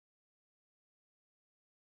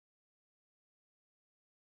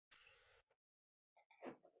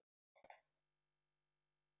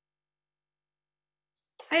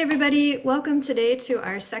Hi, everybody. Welcome today to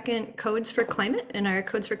our second Codes for Climate and our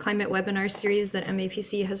Codes for Climate webinar series that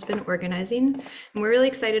MAPC has been organizing. And we're really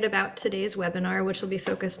excited about today's webinar, which will be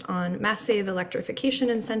focused on massive electrification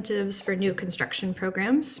incentives for new construction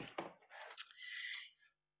programs.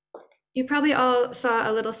 You probably all saw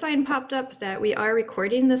a little sign popped up that we are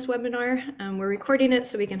recording this webinar. We're recording it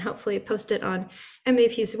so we can hopefully post it on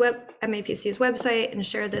MAPC's website and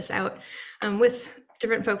share this out with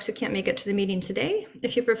different folks who can't make it to the meeting today.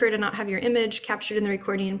 If you prefer to not have your image captured in the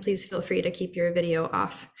recording, please feel free to keep your video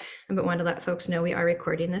off. But wanted to let folks know we are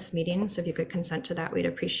recording this meeting, so if you could consent to that, we'd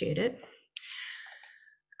appreciate it.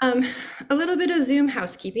 A little bit of Zoom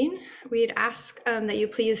housekeeping. We'd ask that you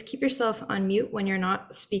please keep yourself on mute when you're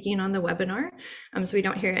not speaking on the webinar, so we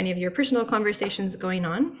don't hear any of your personal conversations going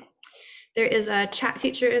on. There is a chat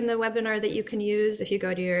feature in the webinar that you can use. If you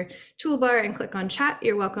go to your toolbar and click on chat,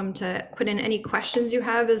 you're welcome to put in any questions you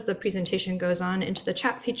have as the presentation goes on into the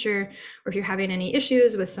chat feature. Or if you're having any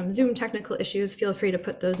issues with some Zoom technical issues, feel free to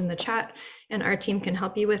put those in the chat and our team can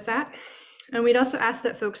help you with that. And we'd also ask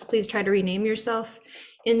that folks please try to rename yourself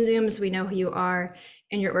in Zoom so we know who you are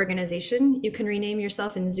and your organization. You can rename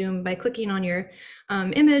yourself in Zoom by clicking on your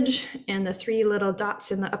image and the three little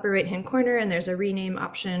dots in the upper right-hand corner, and there's a rename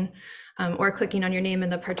option, or clicking on your name in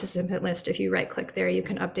the participant list. If you right-click there, you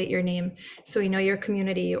can update your name so we know your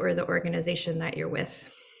community or the organization that you're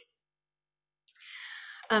with.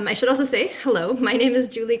 I should also say hello, my name is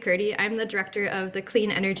Julie Curdy. I'm the director of the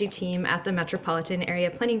Clean Energy team at the Metropolitan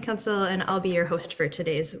Area Planning Council, and I'll be your host for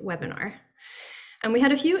today's webinar. And we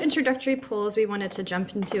had a few introductory polls we wanted to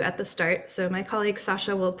jump into at the start, so my colleague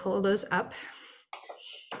Sasha will pull those up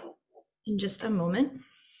in just a moment.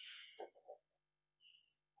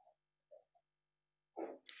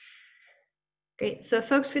 Great, so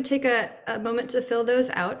folks could take a moment to fill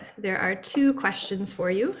those out. There are two questions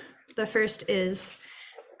for you. The first is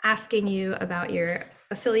asking you about your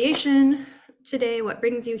affiliation today, what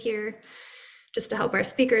brings you here, just to help our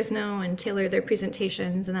speakers know and tailor their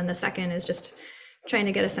presentations. And then the second is just trying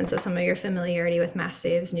to get a sense of some of your familiarity with Mass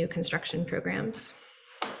Save's new construction programs.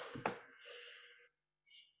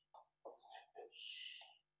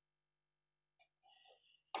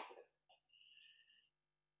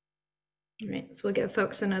 All right, so we'll give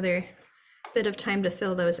folks another bit of time to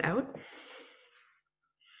fill those out.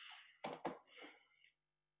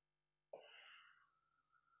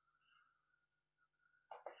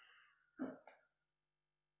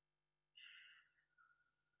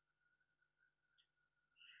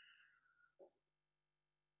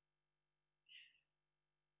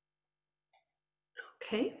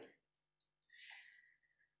 Okay.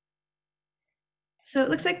 So it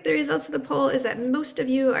looks like the results of the poll is that most of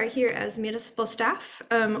you are here as municipal staff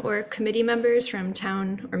or committee members from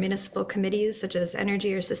town or municipal committees, such as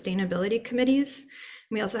energy or sustainability committees.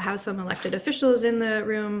 We also have some elected officials in the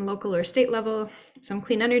room, local or state level, some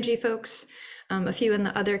clean energy folks, a few in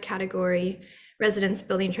the other category, residents,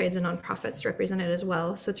 building trades, and nonprofits represented as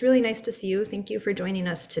well. So it's really nice to see you. Thank you for joining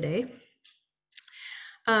us today.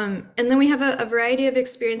 And then we have a variety of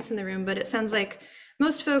experience in the room, but it sounds like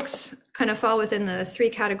most folks kind of fall within the three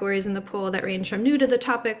categories in the poll that range from new to the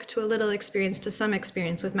topic to a little experience to some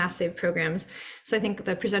experience with Mass Save programs. So I think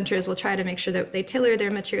the presenters will try to make sure that they tailor their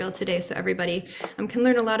material today so everybody can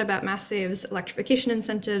learn a lot about Mass Save's electrification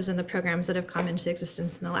incentives and the programs that have come into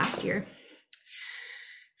existence in the last year.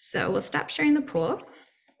 So we'll stop sharing the poll.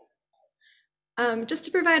 Just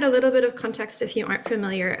to provide a little bit of context if you aren't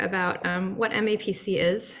familiar about what MAPC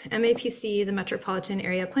is. MAPC, the Metropolitan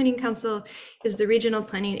Area Planning Council, is the regional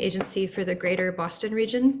planning agency for the greater Boston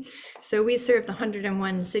region. So we serve the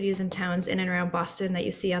 101 cities and towns in and around Boston that you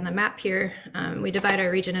see on the map here. We divide our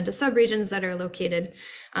region into subregions that are located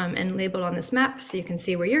and labeled on this map so you can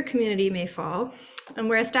see where your community may fall. And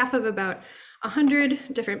we're a staff of about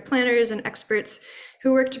 100 different planners and experts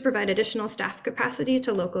who work to provide additional staff capacity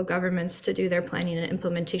to local governments to do their planning and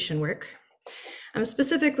implementation work.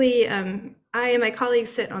 Specifically, I and my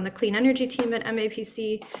colleagues sit on the clean energy team at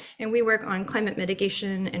MAPC, and we work on climate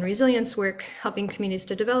mitigation and resilience work, helping communities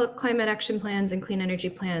to develop climate action plans and clean energy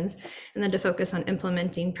plans, and then to focus on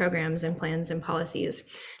implementing programs and plans and policies.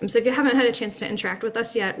 So if you haven't had a chance to interact with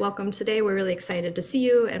us yet, welcome today. We're really excited to see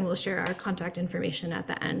you, and we'll share our contact information at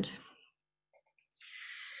the end.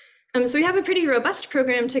 So we have a pretty robust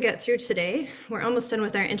program to get through today. We're almost done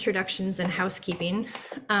with our introductions and housekeeping.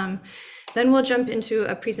 Then we'll jump into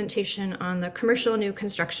a presentation on the commercial new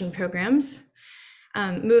construction programs,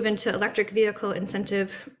 move into electric vehicle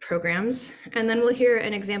incentive programs, and then we'll hear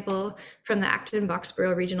an example from the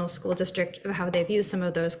Acton-Boxborough Regional School District of how they've used some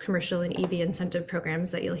of those commercial and EV incentive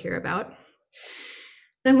programs that you'll hear about.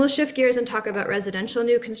 Then we'll shift gears and talk about residential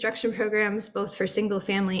new construction programs, both for single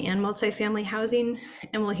family and multifamily housing.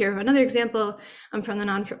 And we'll hear of another example from the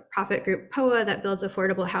nonprofit group POA that builds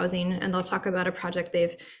affordable housing. And they'll talk about a project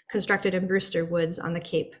they've constructed in Brewster Woods on the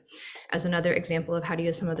Cape as another example of how to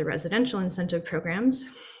use some of the residential incentive programs.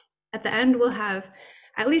 At the end, we'll have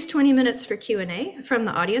at least 20 minutes for Q&A from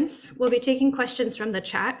the audience. We'll be taking questions from the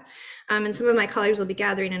chat, and some of my colleagues will be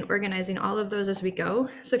gathering and organizing all of those as we go.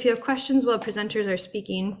 So if you have questions while presenters are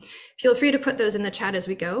speaking, feel free to put those in the chat as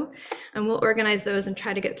we go, and we'll organize those and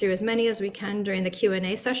try to get through as many as we can during the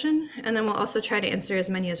Q&A session. And then we'll also try to answer as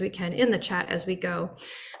many as we can in the chat as we go.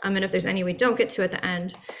 And if there's any we don't get to at the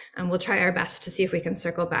end, we'll try our best to see if we can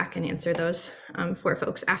circle back and answer those for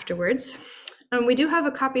folks afterwards. We do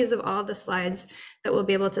have copies of all the slides that we'll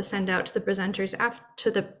be able to send out to the presenters,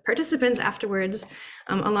 to the participants afterwards,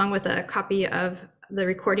 along with a copy of the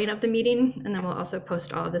recording of the meeting. And then we'll also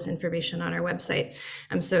post all of this information on our website.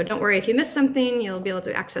 So don't worry if you miss something, you'll be able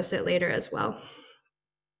to access it later as well.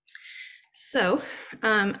 So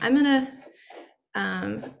I'm gonna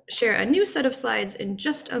share a new set of slides in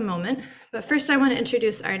just a moment, but first I want to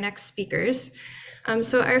introduce our next speakers.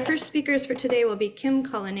 So our first speakers for today will be Kim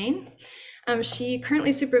Cullinane. She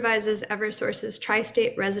currently supervises Eversource's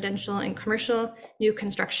tri-state residential and commercial new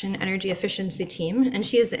construction energy efficiency team, and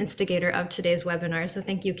she is the instigator of today's webinar, so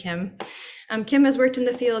thank you, Kim. Kim has worked in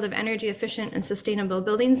the field of energy efficient and sustainable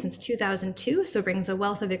building since 2002, so brings a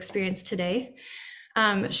wealth of experience today.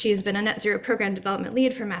 She's been a net zero program development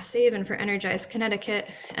lead for Mass Save and for Energize Connecticut,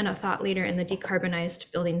 and a thought leader in the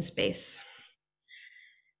decarbonized building space.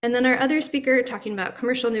 And then our other speaker talking about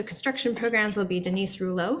commercial new construction programs will be Denise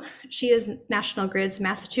Rouleau. She is National Grid's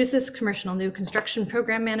Massachusetts Commercial New Construction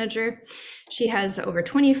Program Manager. She has over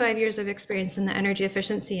 25 years of experience in the energy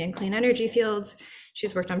efficiency and clean energy fields.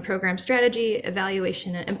 She's worked on program strategy,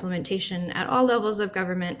 evaluation, and implementation at all levels of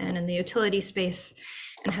government and in the utility space,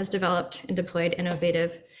 and has developed and deployed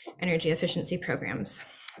innovative energy efficiency programs.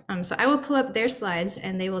 So I will pull up their slides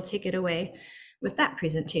and they will take it away with that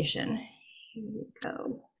presentation. Here we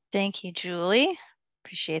go. Thank you, Julie.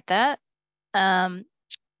 Appreciate that.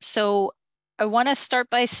 So I want to start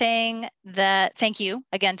by saying that thank you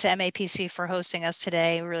again to MAPC for hosting us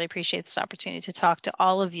today. We really appreciate this opportunity to talk to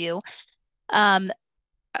all of you.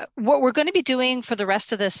 What we're going to be doing for the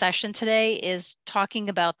rest of the session today is talking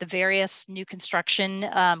about the various new construction,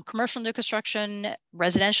 commercial new construction,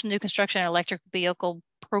 residential new construction, electric vehicle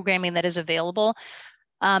programming that is available.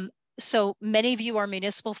 So many of you are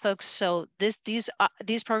municipal folks, so these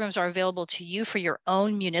programs are available to you for your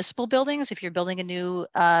own municipal buildings. If you're building a new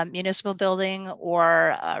municipal building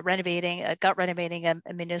or renovating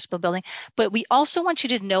a municipal building. But we also want you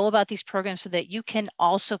to know about these programs so that you can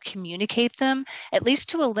also communicate them, at least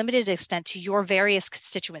to a limited extent, to your various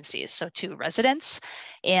constituencies. So to residents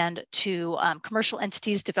and to commercial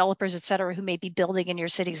entities, developers, et cetera, who may be building in your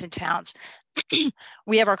cities and towns.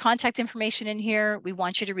 We have our contact information in here. We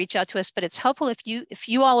want you to reach out to us, but it's helpful if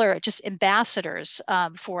you all are just ambassadors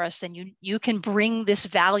for us, then you can bring this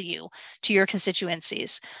value to your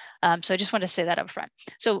constituencies. So I just want to say that up front.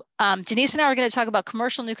 So Denise and I are going to talk about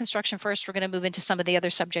commercial new construction first. We're going to move into some of the other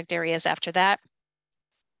subject areas after that.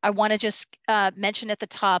 I want to just mention at the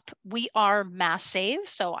top, we are Mass Save.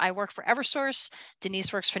 So I work for Eversource.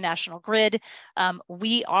 Denise works for National Grid.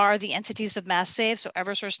 We are the entities of Mass Save. So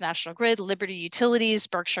Eversource, National Grid, Liberty Utilities,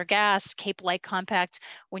 Berkshire Gas, Cape Light Compact.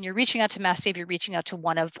 When you're reaching out to Mass Save, you're reaching out to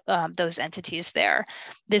one of those entities there.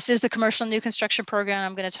 This is the commercial new construction program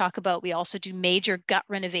I'm going to talk about. We also do major gut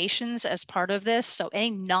renovations as part of this. So any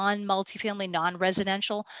non-multifamily,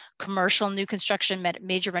 non-residential, commercial new construction,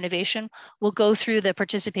 major renovation will go through the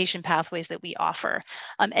participation pathways that we offer.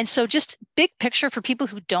 And so just big picture for people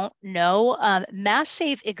who don't know, Mass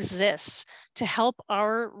Save exists to help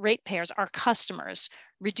our ratepayers, our customers,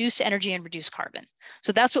 reduce energy and reduce carbon.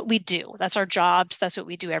 So that's what we do. That's our jobs. That's what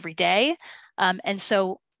we do every day. And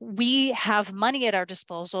so we have money at our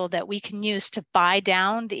disposal that we can use to buy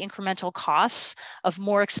down the incremental costs of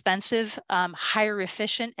more expensive, higher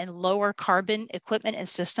efficient and lower carbon equipment and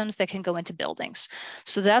systems that can go into buildings.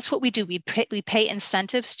 So that's what we do. We pay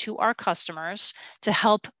incentives to our customers to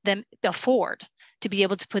help them afford to be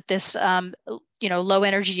able to put this low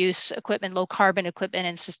energy use equipment, low carbon equipment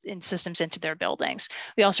and systems into their buildings.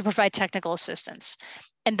 We also provide technical assistance.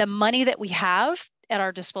 And the money that we have at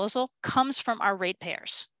our disposal comes from our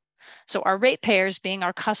ratepayers. So our ratepayers being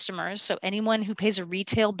our customers, so anyone who pays a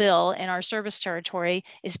retail bill in our service territory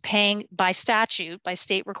is paying by statute, by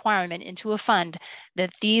state requirement, into a fund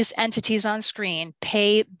that these entities on screen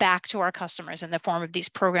pay back to our customers in the form of these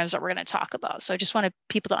programs that we're going to talk about. So I just wanted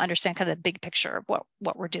people to understand kind of the big picture of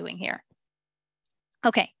what we're doing here.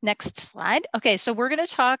 Okay, next slide. Okay, so we're going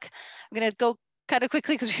to talk, I'm going to go kind of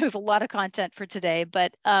quickly because we have a lot of content for today,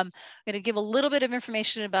 but I'm going to give a little bit of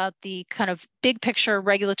information about the kind of big picture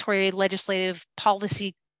regulatory, legislative,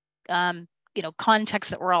 policy, context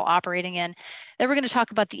that we're all operating in. Then we're going to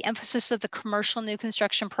talk about the emphasis of the commercial new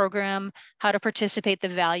construction program, how to participate, the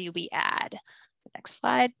value we add. Next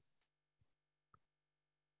slide.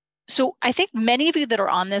 So I think many of you that are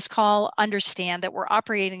on this call understand that we're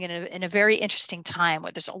operating in a very interesting time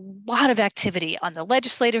where there's a lot of activity on the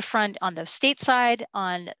legislative front, on the state side,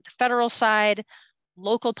 on the federal side,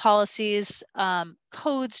 local policies,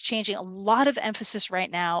 codes changing, a lot of emphasis right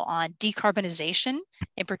now on decarbonization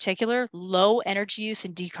in particular. Low energy use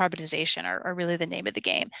and decarbonization are really the name of the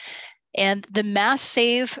game. And the Mass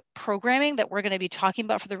Save programming that we're going to be talking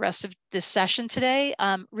about for the rest of this session today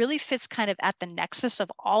really fits kind of at the nexus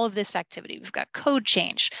of all of this activity. We've got code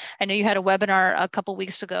change. I know you had a webinar a couple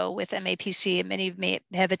weeks ago with MAPC, and many of you may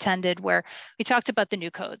have attended, where we talked about the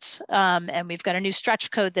new codes. And we've got a new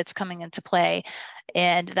stretch code that's coming into play,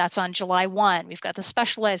 and that's on July 1. We've got the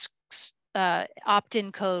specialized opt-in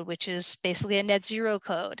code, which is basically a net zero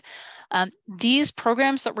code. These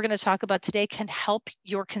programs that we're going to talk about today can help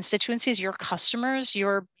your constituencies, your customers,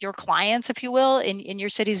 your clients, if you will, in your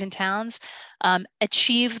cities and towns,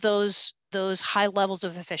 achieve those high levels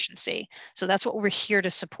of efficiency. So that's what we're here to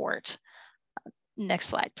support. Next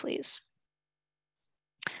slide, please.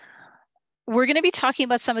 We're going to be talking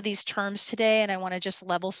about some of these terms today, and I want to just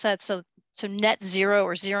level set. So net zero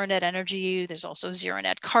or zero net energy, there's also zero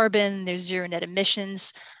net carbon, there's zero net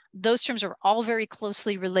emissions. Those terms are all very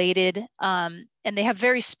closely related, and they have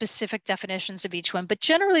very specific definitions of each one. But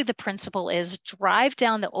generally, the principle is drive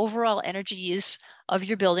down the overall energy use of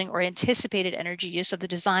your building or anticipated energy use of the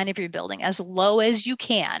design of your building as low as you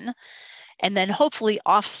can, and then hopefully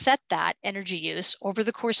offset that energy use over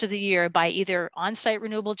the course of the year by either on-site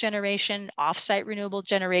renewable generation, off-site renewable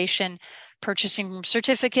generation, purchasing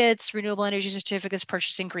certificates, renewable energy certificates,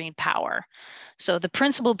 purchasing green power. So the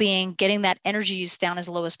principle being getting that energy use down as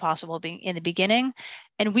low as possible being in the beginning.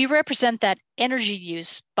 And we represent that energy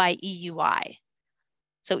use by EUI.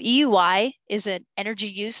 So EUI is an energy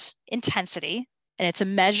use intensity, and it's a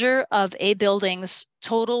measure of a building's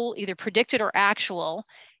total, either predicted or actual,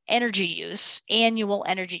 energy use, annual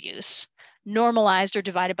energy use, normalized or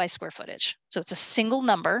divided by square footage. So it's a single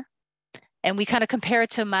number, and we kind of compare it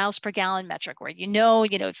to miles per gallon metric, where when you know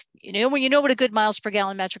what a good miles per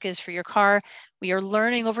gallon metric is for your car. We are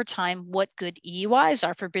learning over time what good EUIs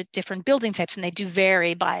are for different building types, and they do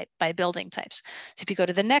vary by building types. So if you go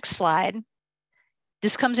to the next slide,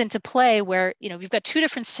 this comes into play where, we've got two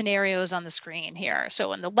different scenarios on the screen here.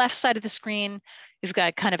 So on the left side of the screen, we've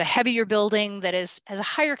got kind of a heavier building that has a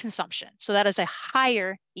higher consumption. So that is a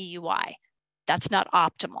higher EUI. That's not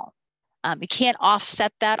optimal. We can't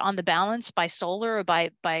offset that on the balance by solar or by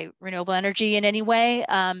renewable energy in any way.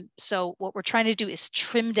 So what we're trying to do is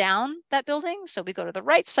trim down that building. So we go to the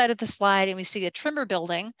right side of the slide and we see a trimmer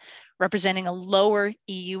building representing a lower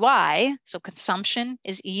EUI. So consumption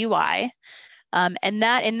is EUI. And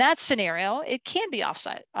that in that scenario, it can be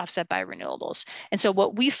offset by renewables. And so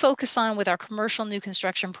what we focus on with our commercial new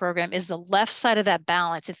construction program is the left side of that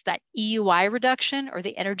balance. It's that EUI reduction or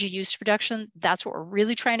the energy use reduction. That's what we're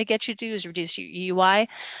really trying to get you to do, is reduce your EUI.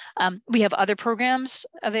 We have other programs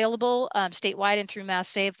available statewide and through Mass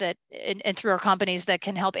Save and through our companies that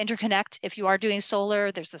can help interconnect if you are doing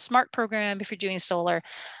solar. There's the SMART program if you're doing solar,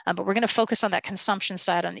 but we're going to focus on that consumption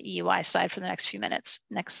side, on the EUI side, for the next few minutes.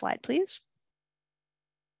 Next slide, please.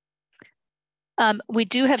 We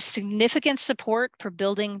do have significant support for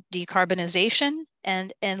building decarbonization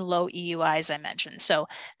and low EUI, as I mentioned. So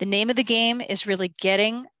the name of the game is really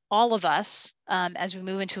getting all of us, as we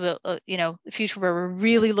move into a future where we're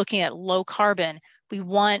really looking at low carbon. We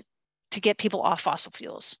want to get people off fossil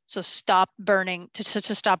fuels. So stop burning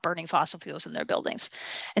to stop burning fossil fuels in their buildings.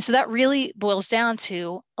 And so that really boils down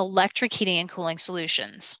to electric heating and cooling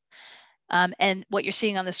solutions. And what you're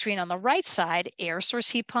seeing on the screen on the right side, air source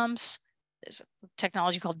heat pumps. There's a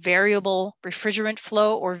technology called variable refrigerant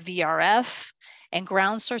flow, or VRF, and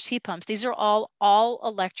ground source heat pumps. These are all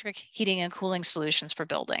electric heating and cooling solutions for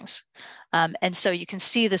buildings. And so you can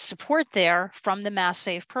see the support there from the Mass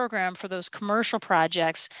Save program for those commercial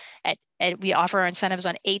projects. We offer our incentives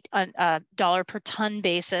on $8 per ton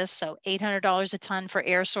basis. So $800 a ton for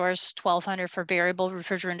air source, $1,200 for variable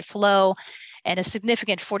refrigerant flow, and a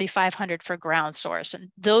significant $4,500 for ground source.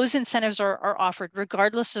 And those incentives are offered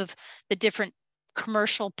regardless of the different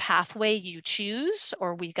commercial pathway you choose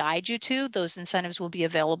or we guide you to. Those incentives will be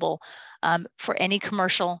available for any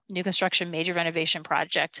commercial new construction major renovation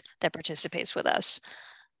project that participates with us.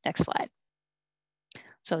 Next slide.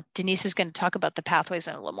 So Denise is going to talk about the pathways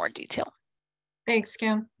in a little more detail. Thanks,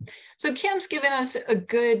 Kim. So Kim's given us a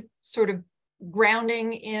good sort of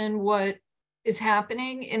grounding in what is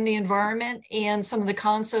happening in the environment and some of the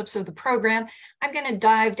concepts of the program. I'm going to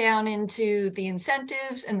dive down into the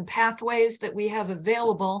incentives and the pathways that we have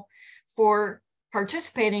available for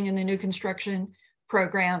participating in the new construction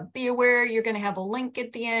program. Be aware you're going to have a link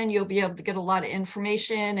at the end. You'll be able to get a lot of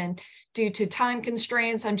information, and due to time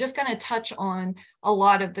constraints, I'm just going to touch on a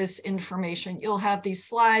lot of this information. You'll have these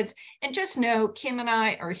slides, and just know Kim and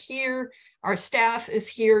I are here. Our staff is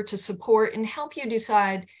here to support and help you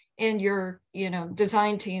decide, and your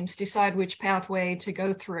design teams decide which pathway to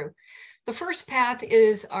go through. The first path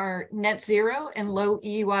is our net zero and low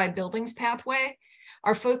EUI buildings pathway.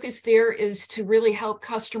 Our focus there is to really help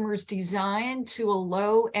customers design to a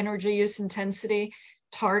low energy use intensity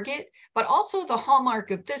target, but also the hallmark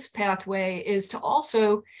of this pathway is to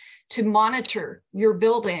also to monitor your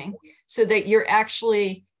building so that you're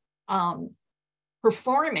actually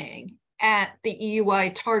performing at the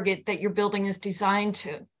EUI target that your building is designed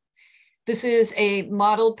to. This is a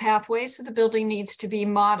modeled pathway, so the building needs to be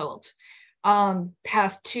modeled.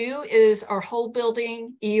 Path 2 is our whole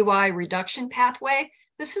building EUI reduction pathway.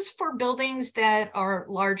 This is for buildings that are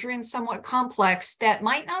larger and somewhat complex that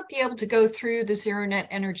might not be able to go through the zero net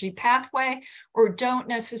energy pathway or don't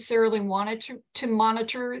necessarily want to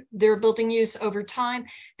monitor their building use over time.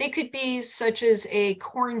 They could be such as a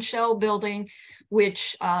core and shell building,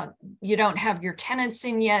 which you don't have your tenants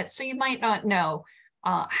in yet, so you might not know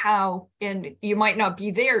how, and you might not be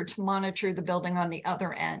there to monitor the building on the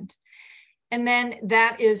other end. And then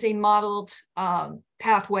that is a modeled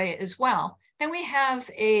pathway as well. Then we have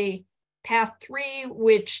a path 3,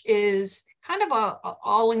 which is kind of a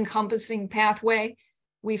all-encompassing pathway.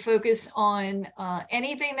 We focus on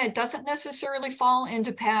anything that doesn't necessarily fall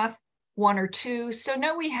into path 1 or 2. So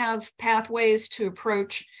now we have pathways to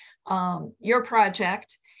approach your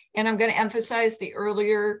project. And I'm going to emphasize the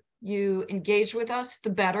earlier you engage with us, the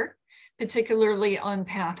better, particularly on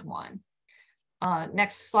path 1.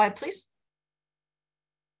 Next slide, please.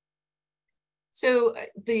 So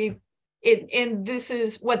and this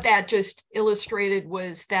is what that just illustrated,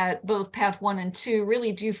 was that both path 1 and 2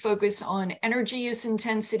 really do focus on energy use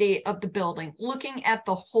intensity of the building, looking at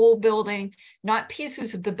the whole building, not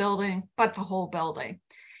pieces of the building, but the whole building.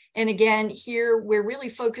 And again, here we're really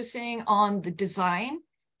focusing on the design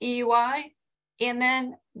EUI and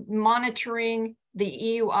then monitoring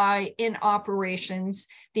the EUI in operations.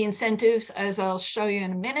 The incentives, as I'll show you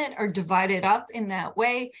in a minute, are divided up in that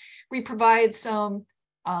way. We provide some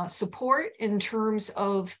support in terms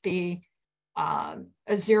of a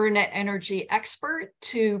zero net energy expert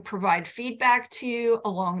to provide feedback to you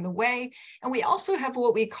along the way. And we also have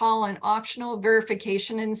what we call an optional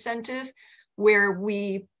verification incentive, where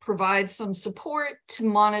we provide some support to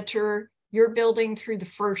monitor your building through the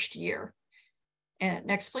first year. And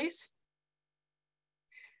next, please.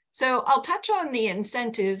 So I'll touch on the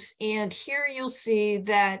incentives, and here you'll see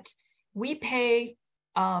that we pay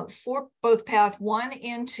for both path 1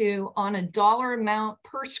 and 2 on a dollar amount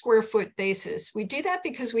per square foot basis. We do that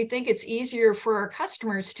because we think it's easier for our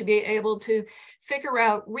customers to be able to figure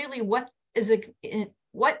out really what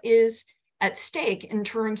is at stake in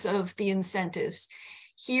terms of the incentives.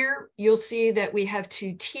 Here you'll see that we have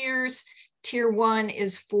 2 tiers. Tier 1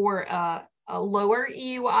 is for a lower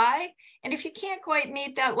EUI. And if you can't quite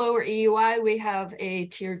meet that lower EUI, we have a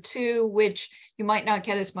tier 2, which you might not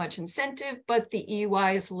get as much incentive, but the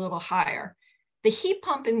EUI is a little higher. The heat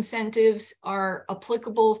pump incentives are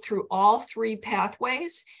applicable through all 3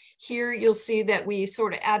 pathways. Here you'll see that we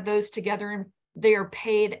sort of add those together, and they are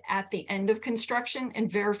paid at the end of construction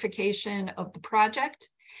and verification of the project.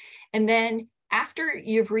 And then after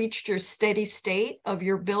you've reached your steady state of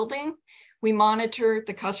your building, we monitor,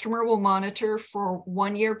 the customer will monitor for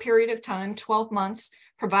 1 year period of time, 12 months,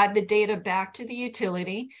 provide the data back to the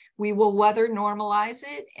utility. We will weather normalize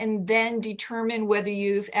it and then determine whether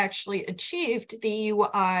you've actually achieved the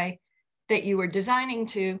EUI that you were designing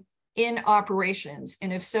to in operations.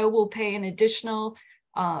 And if so, we'll pay an additional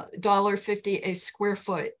 $1.50 a square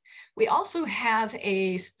foot. We also have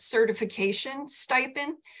a certification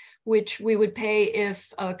stipend, which we would pay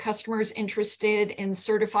if a customer is interested in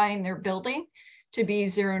certifying their building to be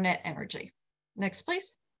zero net energy. Next,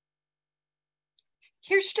 please.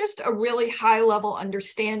 Here's just a really high level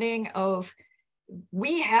understanding of,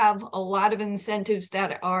 we have a lot of incentives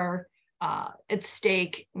that are at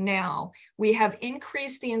stake now. We have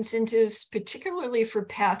increased the incentives, particularly for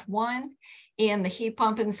path 1, and the heat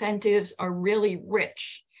pump incentives are really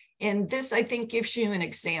rich. And this, I think, gives you an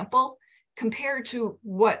example compared to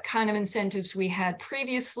what kind of incentives we had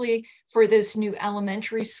previously for this new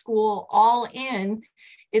elementary school, all in,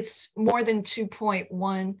 it's more than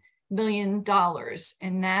 $2.1 million.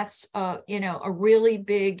 And that's a really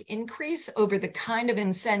big increase over the kind of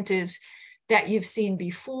incentives that you've seen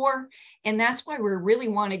before. And that's why we really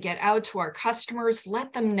want to get out to our customers,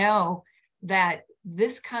 let them know that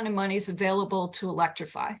this kind of money is available to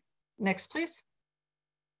electrify. Next, please.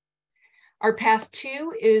 Our path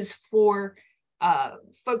 2 is for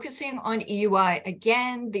focusing on EUI.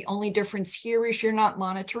 Again, the only difference here is you're not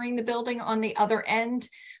monitoring the building on the other end.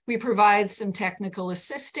 We provide some technical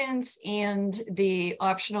assistance, and the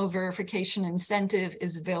optional verification incentive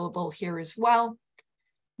is available here as well.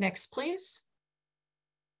 Next, please.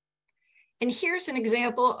 And here's an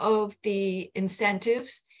example of the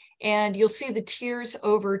incentives, and you'll see the tiers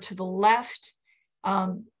over to the left.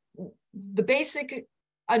 The basic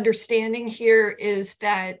understanding here is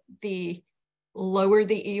that the lower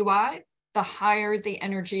the EUI, the higher the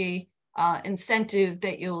energy incentive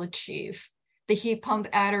that you'll achieve. The heat pump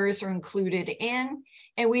adders are included in,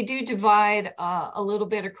 and we do divide a little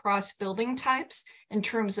bit across building types in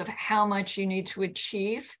terms of how much you need to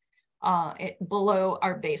achieve below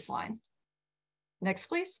our baseline. Next,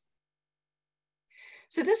 please.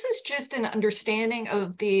 So this is just an understanding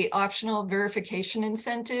of the optional verification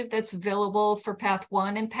incentive that's available for path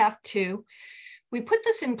 1 and path 2. We put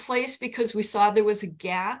this in place because we saw there was a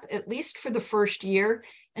gap, at least for the first year,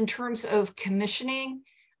 in terms of commissioning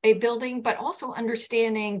a building, but also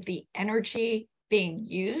understanding the energy being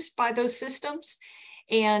used by those systems.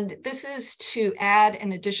 And this is to add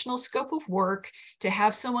an additional scope of work, to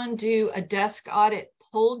have someone do a desk audit,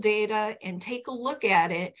 pull data and take a look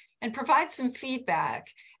at it and provide some feedback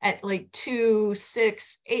at like 2,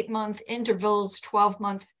 6, 8-month intervals,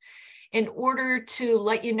 12-month, in order to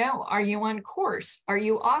let you know, are you on course? Are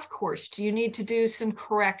you off course? Do you need to do some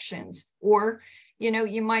corrections? Or,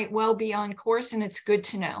 you might well be on course, and it's good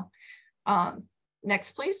to know.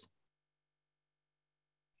 Next, please.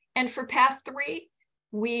 And for path 3,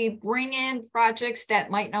 we bring in projects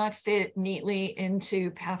that might not fit neatly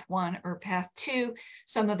into path 1 or path 2.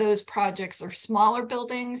 Some of those projects are smaller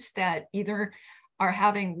buildings that either are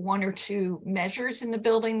having 1 or 2 measures in the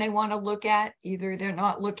building they want to look at. Either they're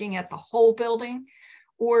not looking at the whole building,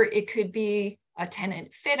 or it could be a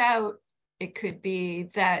tenant fit out. It could be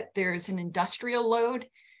that there's an industrial load,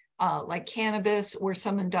 like cannabis or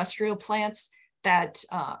some industrial plants that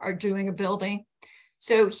are doing a building.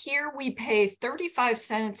 So here we pay 35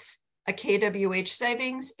 cents a kWh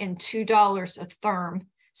savings and $2 a therm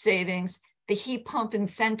savings. The heat pump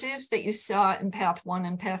incentives that you saw in path 1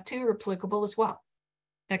 and path 2 are applicable as well.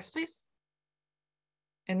 Next, please.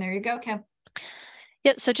 And there you go, Kim.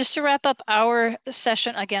 Yeah, so just to wrap up our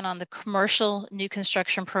session again on the commercial new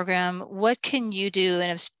construction program, what can you do? And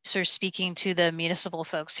I'm sort of speaking to the municipal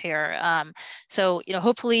folks here. So,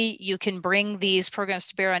 hopefully you can bring these programs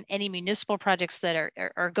to bear on any municipal projects that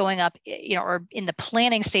are going up, or in the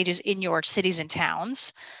planning stages in your cities and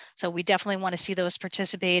towns. So we definitely want to see those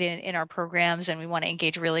participate in our programs, and we want to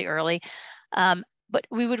engage really early. But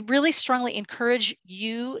we would really strongly encourage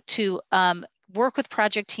you to work with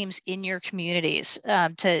project teams in your communities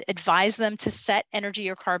to advise them to set energy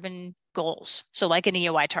or carbon goals. So like an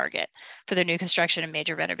EOI target for their new construction and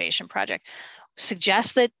major renovation project.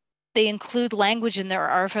 Suggest that they include language in their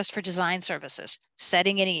RFS for design services,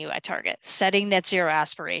 setting an EUI target, setting net zero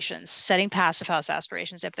aspirations, setting passive house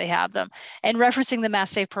aspirations if they have them, and referencing the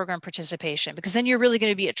Mass Save program participation, because then you're really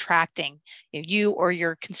going to be attracting, you or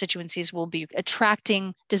your constituencies will be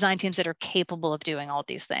attracting design teams that are capable of doing all of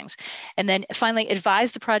these things. And then finally,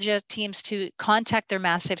 advise the project teams to contact their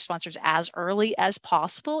Mass Save sponsors as early as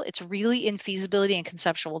possible. It's really in feasibility and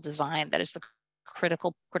conceptual design that is the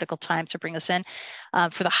critical time to bring us in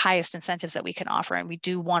for the highest incentives that we can offer. And we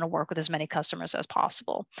do want to work with as many customers as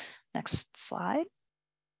possible. Next slide.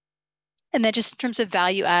 And then just in terms of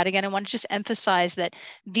value add, again, I want to just emphasize that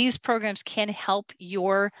these programs can help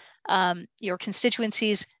your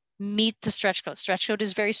constituencies meet the stretch code. Stretch code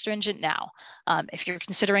is very stringent now. If you're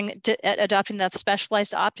considering adopting that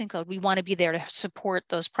specialized opt-in code, we want to be there to support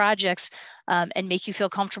those projects and make you feel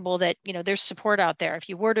comfortable that there's support out there. If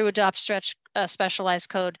you were to adopt specialized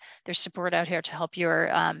code, there's support out here to help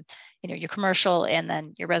your your commercial and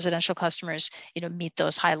then your residential customers meet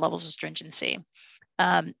those high levels of stringency.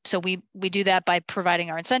 So we do that by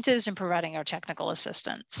providing our incentives and providing our technical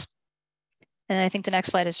assistance. And I think the next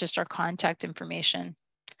slide is just our contact information.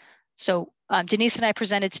 So Denise and I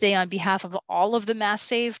presented today on behalf of all of the Mass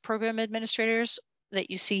Save program administrators that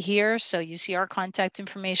you see here. So you see our contact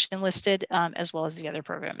information listed as well as the other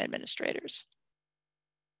program administrators.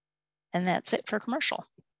 And that's it for commercial.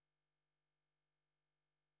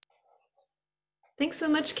 Thanks so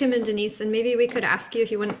much, Kim and Denise. And maybe we could ask you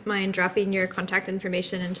if you wouldn't mind dropping your contact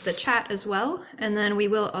information into the chat as well. And then we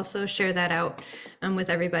will also share that out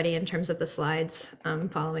with everybody in terms of the slides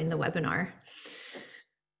following the webinar.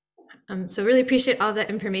 So really appreciate all that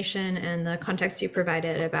information and the context you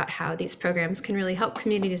provided about how these programs can really help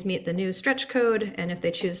communities meet the new stretch code and if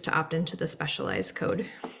they choose to opt into the specialized code.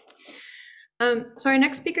 So our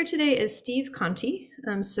next speaker today is Steve Conti.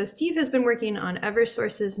 So Steve has been working on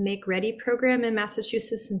Eversource's Make Ready program in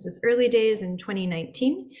Massachusetts since its early days in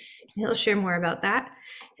 2019. He'll share more about that.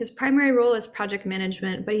 His primary role is project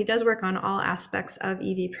management, but he does work on all aspects of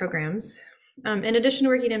EV programs. In addition to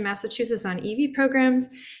working in Massachusetts on EV programs,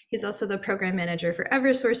 he's also the program manager for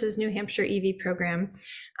Eversource's New Hampshire EV program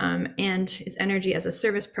and its Energy as a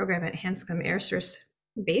Service program at Hanscom Air Source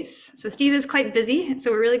Base. So Steve is quite busy,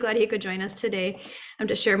 so we're really glad he could join us today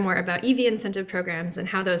to share more about EV incentive programs and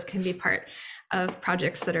how those can be part of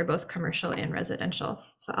projects that are both commercial and residential.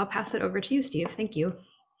 So I'll pass it over to you, Steve. Thank you.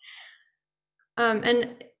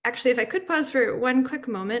 And actually, if I could pause for one quick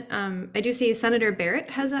moment, I do see Senator Barrett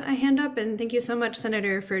has a hand up, and thank you so much,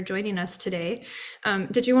 Senator, for joining us today.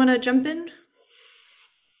 Did you want to jump in?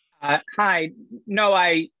 Hi. No,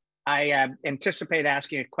 I anticipate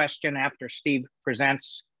asking a question after Steve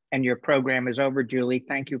presents and your program is over, Julie.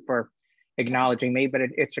 Thank you for acknowledging me, but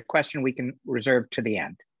it's a question we can reserve to the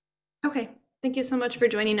end. Okay. Thank you so much for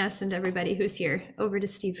joining us and everybody who's here. Over to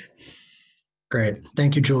Steve. Great.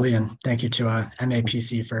 Thank you, Julie, and thank you to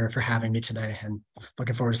MAPC for having me today, and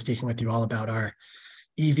looking forward to speaking with you all about our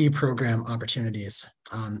EV program opportunities.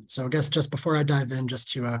 So I guess just before I dive in, just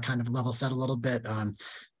to kind of level set a little bit,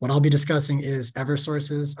 what I'll be discussing is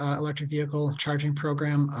Eversource's electric vehicle charging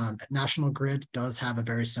program. National Grid does have a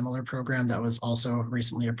very similar program that was also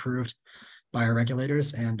recently approved by our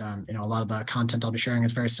regulators, and a lot of the content I'll be sharing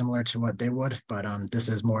is very similar to what they would, but this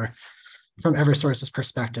is more from Eversource's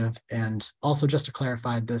perspective. And also, just to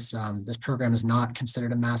clarify, this program is not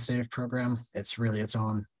considered a mass save program. It's really its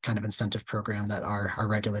own kind of incentive program that our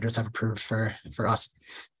regulators have approved for us.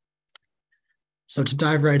 So to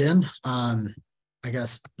dive right in, I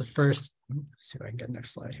guess the first, see if I can get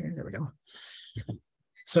next slide here. There we go.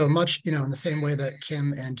 So much, in the same way that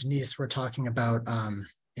Kim and Denise were talking about,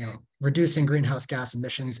 reducing greenhouse gas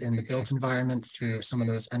emissions in the built environment through some of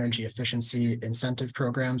those energy efficiency incentive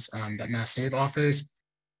programs that Mass Save offers.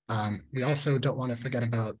 We also don't want to forget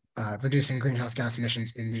about reducing greenhouse gas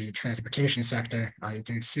emissions in the transportation sector. You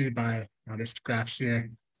can see by this graph here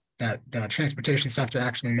that the transportation sector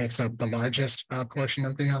actually makes up the largest portion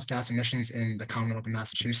of greenhouse gas emissions in the Commonwealth of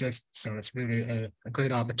Massachusetts. So it's really a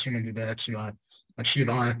great opportunity there to achieve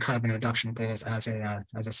our carbon reduction goals as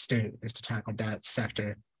a state, is to tackle that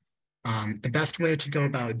sector. The best way to go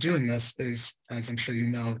about doing this is, as I'm sure you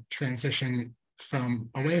know, transition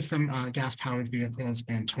away from gas-powered vehicles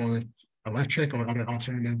and toward electric or other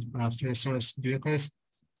alternative fuel source vehicles.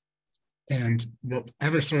 And what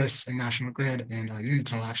Eversource and National Grid and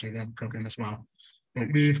Unitil, actually, they have a program as well. What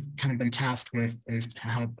we've kind of been tasked with is to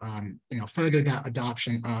help further that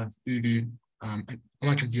adoption of EV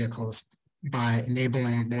electric vehicles by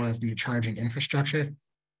enabling more of the charging infrastructure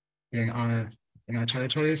in our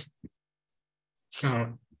territories.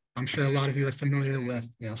 So I'm sure a lot of you are familiar with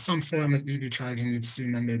some form of EV charging. You've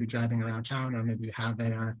seen them maybe driving around town, or maybe you have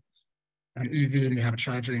an EV and you have a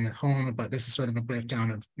charger in your home. But this is sort of a breakdown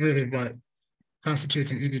of really what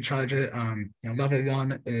constitutes an EV charger. Level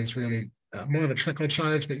one is really more of a trickle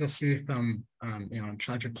charge that you'll see from a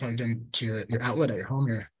charger plugged into your outlet at your home,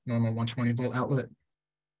 your normal 120 volt outlet.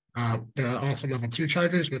 There are also level two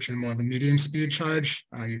chargers, which are more of a medium speed charge.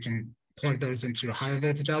 You can plug those into a higher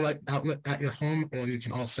voltage outlet at your home, or you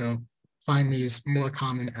can also find these more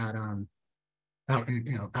common at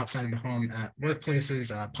outside of the home at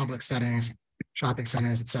workplaces, public settings, shopping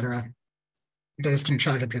centers, etc. Those can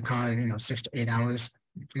charge up your car in 6 to 8 hours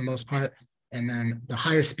for the most part. And then the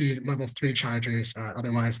higher speed level 3 chargers,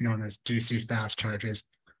 otherwise known as DC fast chargers,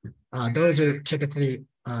 those are typically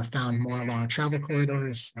found more along travel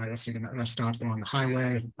corridors. You'll see them at rest stops along the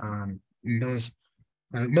highway. Those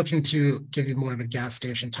are looking to give you more of a gas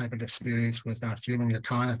station type of experience with fueling your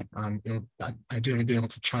car. You'll ideally be able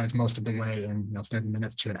to charge most of the way in 30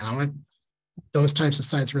 minutes to an hour. Those types of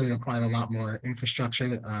sites really require a lot more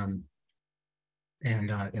infrastructure and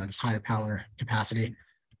just higher power capacity.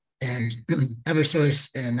 And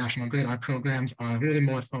Eversource and National Grid, our programs are really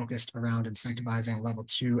more focused around incentivizing level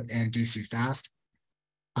 2 and DC fast.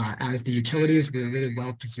 As the utilities, we're really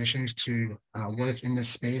well positioned to work in this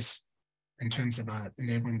space in terms of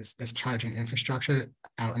enabling this charging infrastructure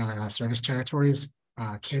out in our service territories.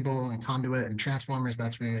 cable and conduit and transformers.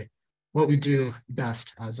 That's really what we do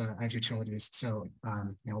best as utilities. So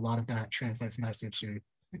a lot of that translates nicely to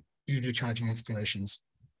EV charging installations.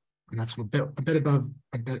 And that's a bit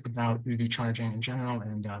about EV charging in general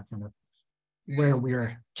and kind of where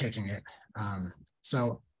we're taking it.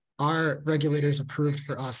 So our regulators approved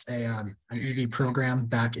for us an EV program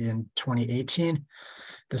back in 2018.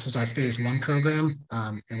 This was our phase 1 program,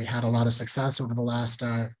 and we had a lot of success over the last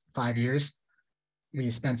 5 years. We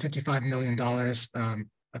spent $55 million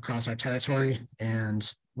across our territory,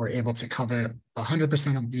 and we're able to cover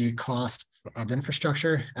 100% of the cost of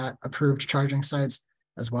infrastructure at approved charging sites,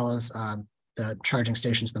 as well as the charging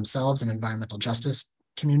stations themselves and environmental justice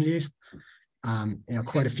communities.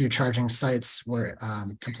 Quite a few charging sites were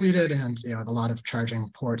completed, and have a lot of charging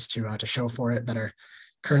ports to show for it that are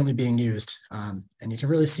currently being used. And you can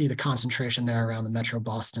really see the concentration there around the Metro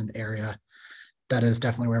Boston area. That is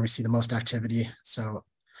definitely where we see the most activity. So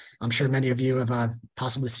I'm sure many of you have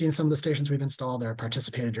possibly seen some of the stations we've installed or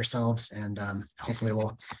participated yourselves, and hopefully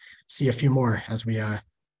we'll see a few more as we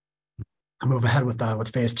move ahead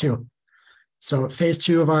with phase 2. So phase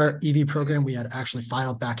 2 of our EV program, we had actually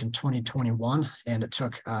filed back in 2021, and it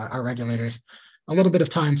took our regulators a little bit of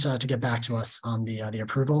time to get back to us on the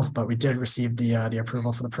approval, but we did receive the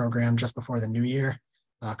approval for the program just before the new year,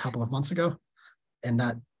 a couple of months ago. And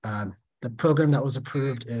that the program that was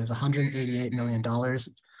approved is $188 million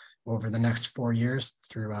over the next 4 years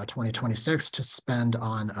through 2026 to spend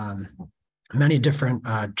on many different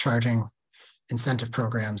charging incentive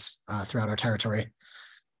programs throughout our territory.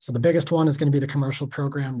 So the biggest one is going to be the commercial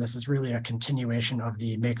program. This is really a continuation of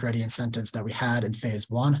the make-ready incentives that we had in phase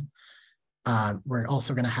 1. We're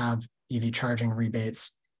also going to have EV charging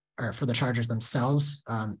rebates for the chargers themselves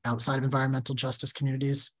outside of environmental justice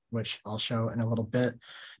communities, which I'll show in a little bit,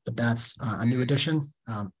 but that's a new addition.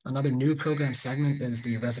 Another new program segment is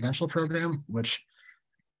the residential program, which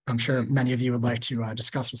I'm sure many of you would like to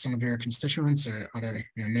discuss with some of your constituents or other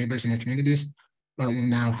neighbors in your communities. But we'll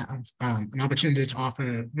now have an opportunity to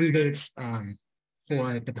offer rebates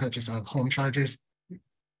for the purchase of home chargers.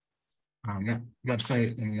 That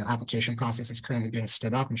website and the application process is currently being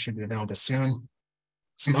stood up and should be available soon.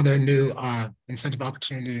 Some other new incentive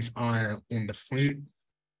opportunities are in the fleet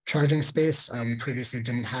charging space. We previously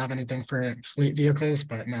didn't have anything for fleet vehicles,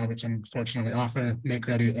 but now we can fortunately offer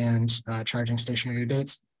make-ready and charging station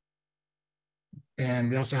rebates.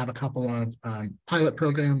 And we also have a couple of pilot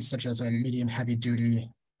programs, such as a medium heavy duty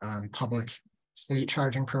public fleet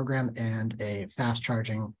charging program and a fast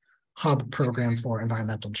charging hub program for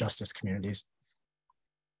environmental justice communities.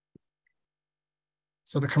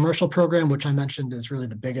 So the commercial program, which I mentioned, is really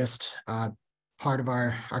the biggest part of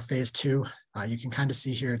our phase 2. You can kind of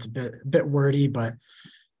see here, it's a bit wordy, but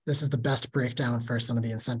this is the best breakdown for some of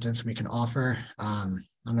the incentives we can offer. I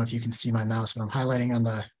don't know if you can see my mouse, but I'm highlighting on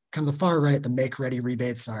the kind of the far right. The make-ready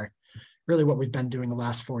rebates are really what we've been doing the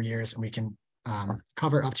last 4 years, and we can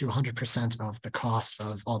cover up to 100% of the cost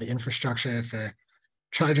of all the infrastructure for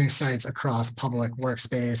charging sites across public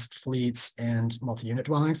workspace, fleets, and multi-unit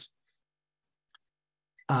dwellings.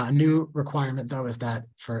 A new requirement, though, is that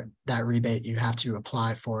for that rebate, you have to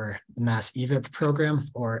apply for the Mass EVIP program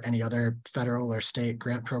or any other federal or state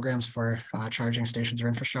grant programs for charging stations or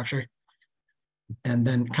infrastructure. And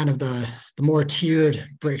then kind of the more tiered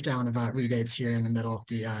breakdown of rebates here in the middle,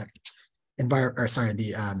 the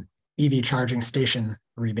EV charging station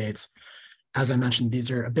rebates. As I mentioned,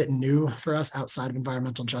 these are a bit new for us outside of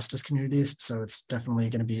environmental justice communities. So it's definitely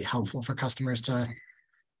going to be helpful for customers to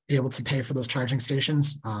be able to pay for those charging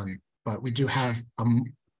stations. But we do have a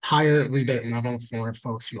higher rebate level for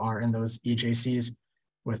folks who are in those EJCs,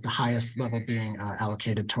 with the highest level being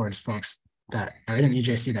allocated towards folks that are in an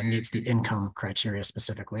EJC that meets the income criteria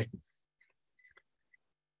specifically.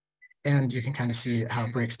 And you can kind of see how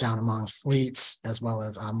it breaks down among fleets as well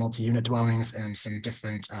as multi-unit dwellings and some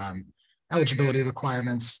different eligibility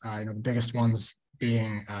requirements. The biggest ones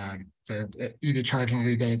being for EV charging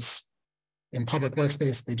rebates in public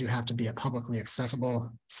workspace. They do have to be at publicly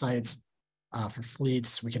accessible sites. For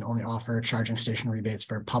fleets, we can only offer charging station rebates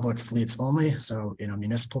for public fleets only. So,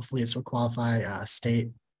 municipal fleets would qualify, state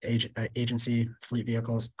agency fleet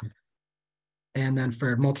vehicles. And then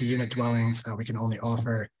for multi-unit dwellings, we can only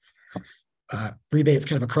offer rebates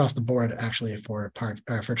kind of across the board, actually, for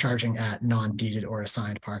charging at non-deeded or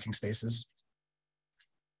assigned parking spaces.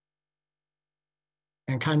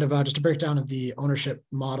 And kind of just a breakdown of the ownership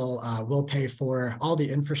model, we'll pay for all the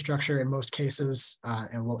infrastructure in most cases,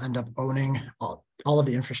 and we'll end up owning all of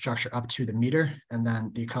the infrastructure up to the meter. And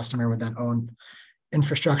then the customer would then own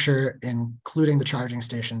infrastructure, including the charging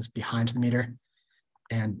stations behind the meter.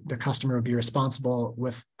 And the customer would be responsible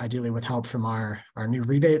with, ideally with help from our new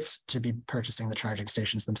rebates, to be purchasing the charging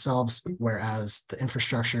stations themselves, whereas the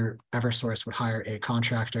infrastructure, Eversource would hire a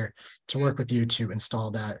contractor to work with you to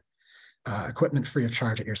install that equipment free of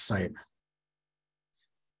charge at your site.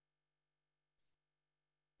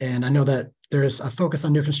 And I know that there's a focus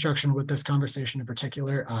on new construction with this conversation in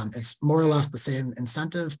particular. It's more or less the same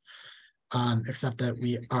incentive, except that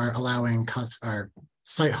we are allowing our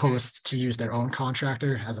site hosts to use their own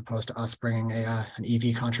contractor as opposed to us bringing an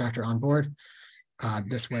EV contractor on board.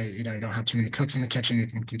 This way, you don't have too many cooks in the kitchen. You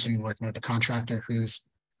can continue working with the contractor who's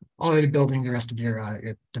already building the rest of your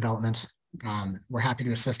development. We're happy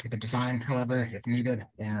to assist with the design, however, if needed,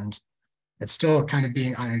 and it's still kind of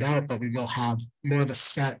being ironed out, but we will have more of a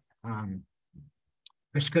set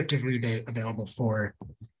prescriptive rebate available for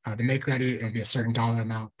the make ready. It'll be a certain dollar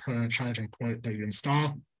amount per charging port that you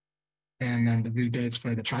install. And then the rebates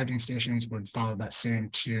for the charging stations would follow that same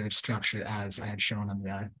tiered structure as I had shown on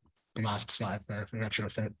the last slide for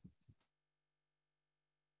retrofit.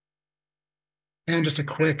 And just a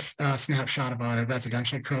quick snapshot of our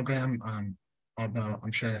residential program. Although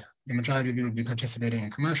I'm sure the majority of you will be participating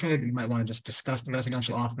in commercial, you might want to just discuss the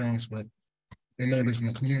residential offerings with your neighbors in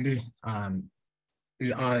the community.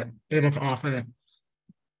 We are able to offer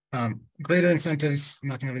greater incentives. I'm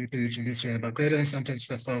not going to read through each of these here, but greater incentives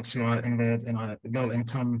for folks who are enrolled in a low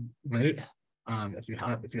income rate. If you're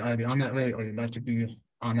already on that rate, or you'd like to be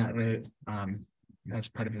on that rate as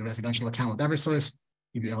part of your residential account with Eversource,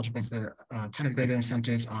 you'd be eligible for kind of greater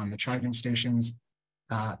incentives on the charging stations,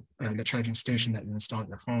 or the charging station that you install at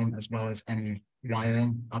your home, as well as any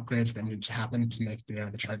wiring upgrades that need to happen to make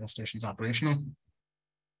the charging stations operational.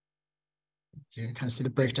 So you can kind of see the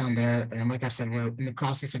breakdown there. And like I said, we're in the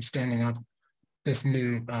process of standing up this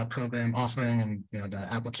new program offering, and the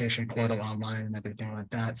application portal online and everything like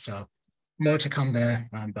that. So more to come there,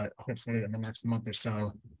 but hopefully in the next month or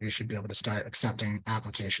so, we should be able to start accepting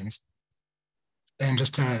applications. And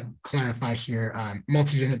just to clarify here,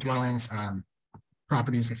 multi-unit dwellings,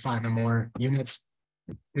 properties with 5 or more units,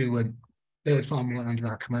 they would fall more under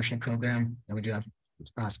our commercial program, and we do have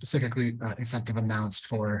specifically incentive amounts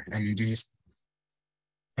for MUDs.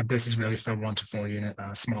 But this is really for 1 to 4 unit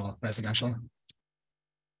small residential.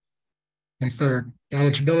 And for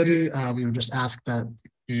eligibility, we would just ask that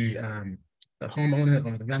the homeowner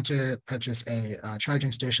or the renter purchase a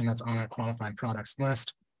charging station that's on our qualified products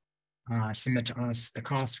list, submit to us the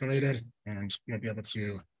costs related, and we'll be able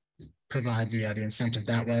to provide the incentive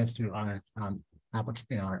that way through our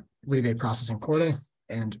our rebate processing portal.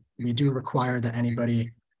 And we do require that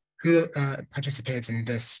anybody who participates in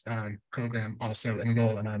this program also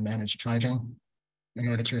enroll in our managed charging in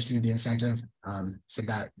order to receive the incentive. So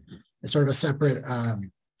that is sort of a separate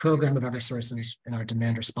program of Eversource's in our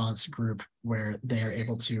demand response group, where they are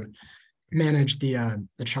able to manage the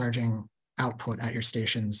charging output at your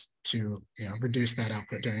stations to reduce that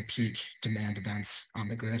output during peak demand events on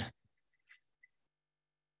the grid.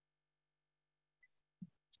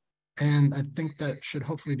 And I think that should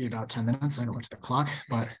hopefully be about 10 minutes. I don't look at the clock,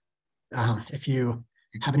 but if you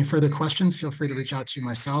have any further questions, feel free to reach out to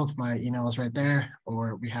myself. My email is right there,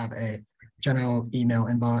 or we have a general email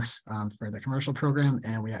inbox for the commercial program,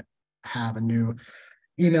 and we have a new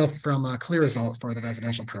email from Clear Result for the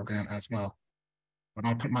residential program as well. But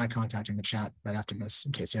I'll put my contact in the chat right after this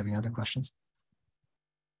in case you have any other questions.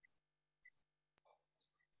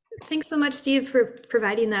 Thanks so much, Steve, for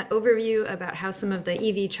providing that overview about how some of the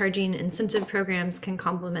EV charging incentive programs can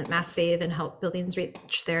complement Mass Save and help buildings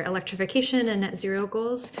reach their electrification and net zero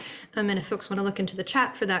goals. And if folks want to look into the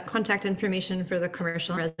chat for that contact information for the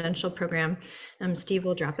commercial and residential program, Steve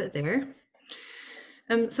will drop it there.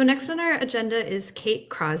 So next on our agenda is Kate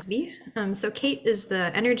Crosby. So Kate is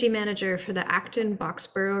the energy manager for the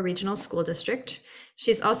Acton-Boxborough Regional School District.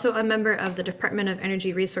 She's also a member of the Department of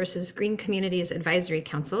Energy Resources Green Communities Advisory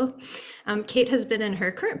Council. Kate has been in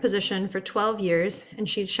her current position for 12 years, and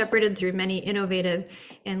she's shepherded through many innovative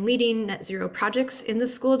and leading net zero projects in the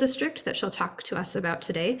school district that she'll talk to us about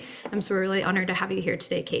today. So we're really honored to have you here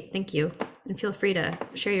today, Kate. Thank you. And feel free to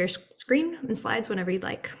share your screen and slides whenever you'd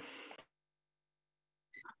like.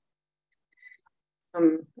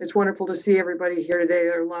 It's wonderful to see everybody here today.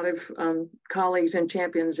 There are a lot of colleagues and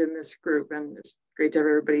champions in this group, and it's great to have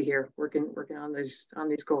everybody here working on these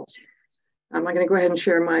goals. I'm going to go ahead and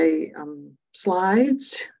share my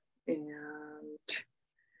slides. And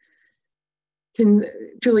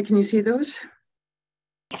Julie, can you see those?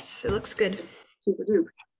 Yes, it looks good. Super duper.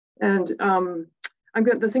 And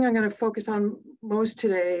the thing I'm going to focus on most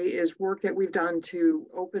today is work that we've done to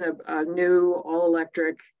open a new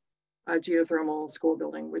all-electric geothermal school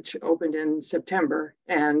building, which opened in September.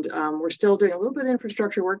 And we're still doing a little bit of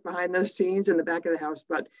infrastructure work behind the scenes in the back of the house,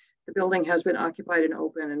 but the building has been occupied and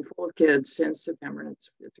open and full of kids since September, and it's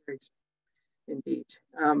very indeed.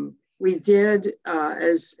 We did,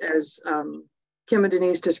 as Kim and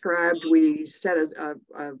Denise described, we set a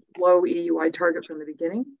low EUI target from the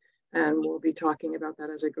beginning, and we'll be talking about that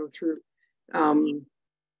as I go through.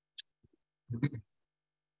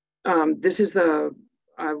 This is the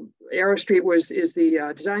Arrow Street is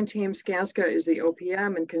the design team, Skanska is the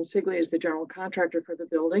OPM, and Consigli is the general contractor for the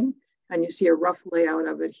building. And you see a rough layout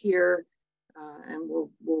of it here, and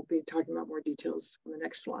we'll be talking about more details on the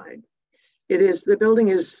next slide. The building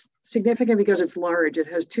is significant because it's large. It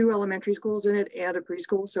has 2 elementary schools in it and a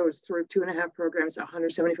preschool, so it's sort of 2.5 programs,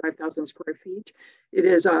 175,000 square feet. It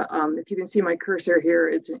is, if you can see my cursor here,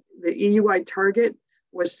 it's the EUI target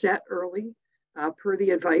was set early per the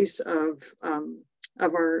advice of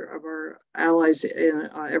our allies in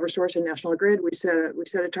Eversource and National Grid. We set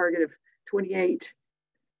a target of 28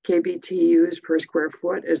 kBTUs per square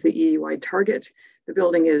foot as the EUI target. The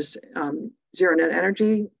building is zero net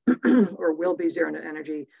energy or will be zero net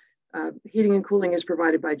energy. Heating and cooling is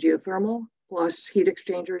provided by geothermal plus heat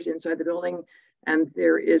exchangers inside the building. And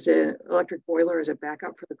there is an electric boiler as a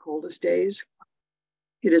backup for the coldest days.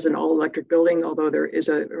 It is an all electric building, although there is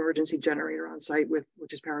an emergency generator on site which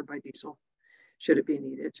is powered by diesel, should it be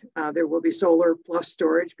needed. There will be solar plus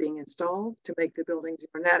storage being installed to make the building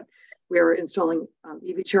zero net. We are installing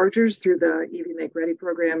EV chargers through the EV Make Ready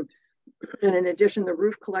program. And in addition, the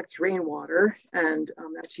roof collects rainwater, and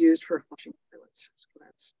that's used for flushing toilets. So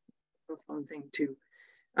that's a fun thing too.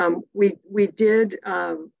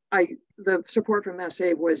 The support from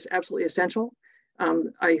MassSave was absolutely essential.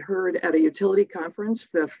 I heard at a utility conference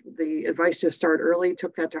the advice to start early,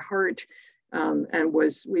 took that to heart, and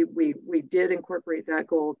we did incorporate that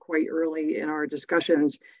goal quite early in our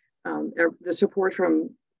discussions. The support from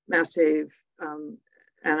MassSave, and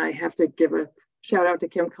I have to give a shout out to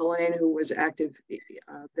Kim Cullinane, who was active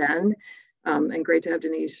then, and great to have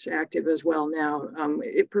Denise active as well now.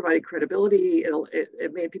 It provided credibility.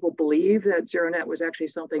 It made people believe that zero net was actually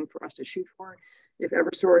something for us to shoot for. If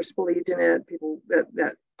Eversource believed in it,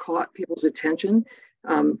 that caught people's attention,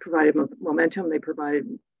 provided momentum. They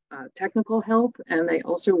provided technical help, and they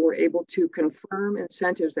also were able to confirm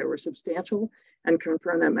incentives that were substantial and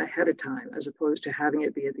confirm them ahead of time, as opposed to having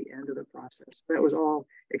it be at the end of the process. That was all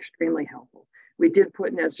extremely helpful. We did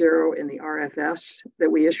put net zero in the RFS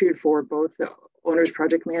that we issued for both the owner's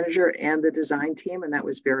project manager and the design team, and that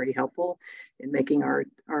was very helpful in making our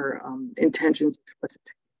intentions explicit.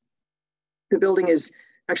 The building is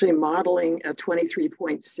actually modeling a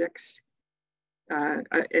 23.6, an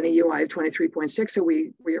EUI of 23.6, so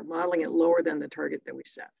we are modeling it lower than the target that we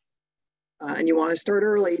set. And you want to start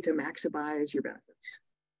early to maximize your benefits.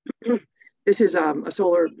 This is a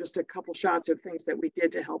solar, just a couple shots of things that we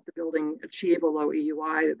did to help the building achieve a low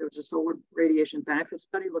EUI. There was a solar radiation benefit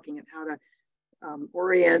study looking at how to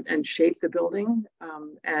orient and shape the building.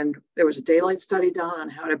 And there was a daylight study done on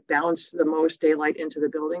how to bounce the most daylight into the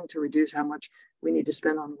building to reduce how much we need to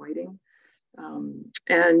spend on lighting.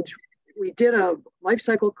 And we did a life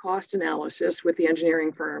cycle cost analysis with the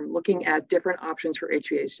engineering firm looking at different options for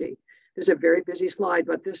HVAC. This is a very busy slide,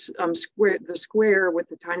 but this the square with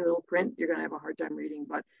the tiny little print, you're gonna have a hard time reading,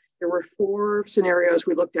 but there were 4 scenarios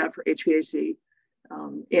we looked at for HVAC.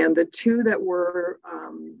 And the 2 that were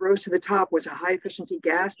rose to the top was a high efficiency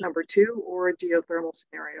gas, number 2, or a geothermal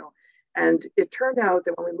scenario. And it turned out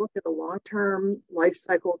that when we looked at the long-term life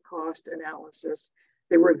cycle cost analysis,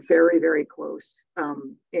 they were very, very close.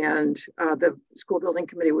 And the school building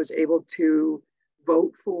committee was able to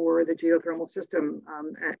vote for the geothermal system.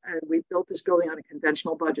 And we built this building on a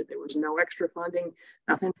conventional budget. There was no extra funding,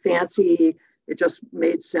 nothing fancy. It just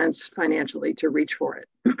made sense financially to reach for it.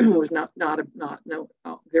 It was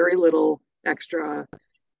very little extra.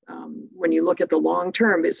 When you look at the long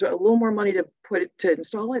term, it's a little more money to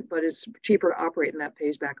install it, but it's cheaper to operate, and that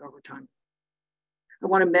pays back over time. I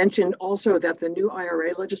want to mention also that the new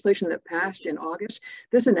IRA legislation that passed in August,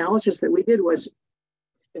 this analysis that we did was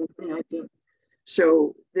in 2019.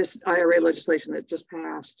 So this IRA legislation that just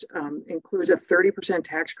passed includes a 30%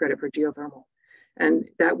 tax credit for geothermal. And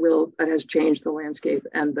that has changed the landscape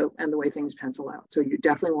and the way things pencil out. So you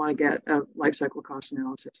definitely want to get a life cycle cost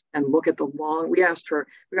analysis and look at the long. We got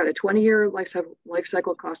a 20-year life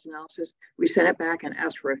cycle cost analysis. We sent it back and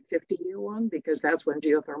asked for a 50-year one, because that's when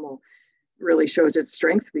geothermal really shows its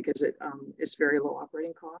strength, because it's very low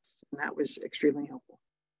operating costs, and that was extremely helpful.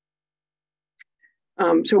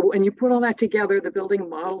 So when you put all that together, the building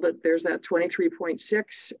model, that there's that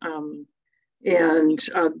 23.6. And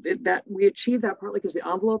that we achieve that partly because the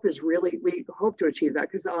envelope is really, we hope to achieve that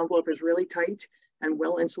because the envelope is really tight and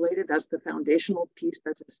well insulated. That's the foundational piece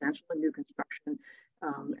that's essential in new construction.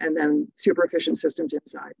 And then super efficient systems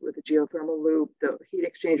inside with the geothermal loop, the heat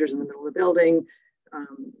exchangers in the middle of the building,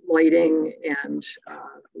 lighting, and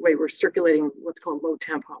the way we're circulating what's called low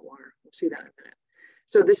temp hot water. We'll see that in a minute.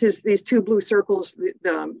 So this is these two blue circles.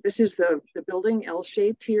 This is the building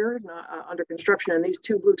L-shaped here under construction. And these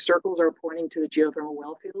two blue circles are pointing to the geothermal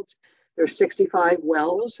well fields. There's 65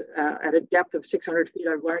 wells at a depth of 600 feet.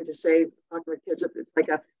 I've learned to say, talk to my kids, it's like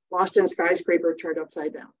a Boston skyscraper turned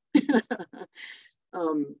upside down.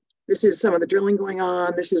 This is some of the drilling going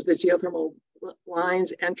on. This is the geothermal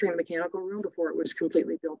lines entering the mechanical room before it was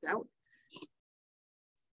completely built out.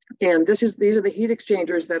 And these are the heat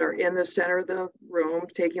exchangers that are in the center of the room,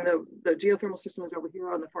 taking the geothermal system is over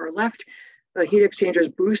here on the far left. The heat exchangers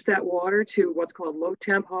boost that water to what's called low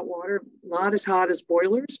temp hot water, not as hot as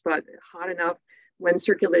boilers, but hot enough when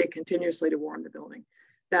circulated continuously to warm the building.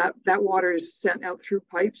 That water is sent out through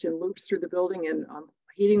pipes and loops through the building and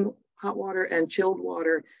heating hot water and chilled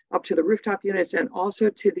water up to the rooftop units and also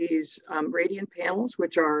to these radiant panels,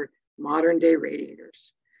 which are modern day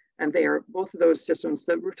radiators. And they are both of those systems.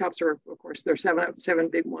 The rooftops are, of course, there's seven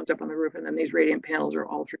big ones up on the roof, and then these radiant panels are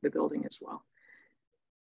all through the building as well.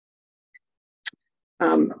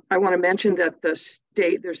 I want to mention that there's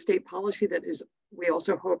state policy that is, we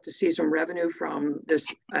also hope to see some revenue from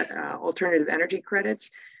this alternative energy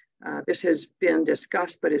credits. This has been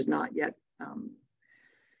discussed, but is not yet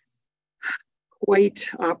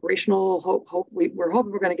quite operational. We're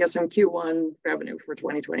hoping we're going to get some Q1 revenue for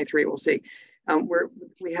 2023. We'll see.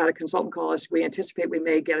 We had a consultant call us. We anticipate we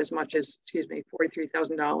may get as much as,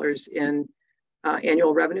 $43,000 in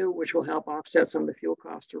annual revenue, which will help offset some of the fuel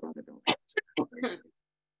costs to run the building.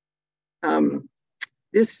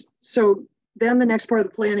 So then the next part of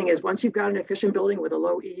the planning is once you've got an efficient building with a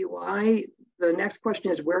low EUI, the next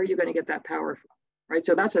question is where are you going to get that power from, right?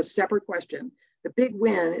 So that's a separate question. The big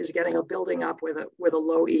win is getting a building up with a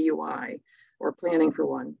low EUI or planning for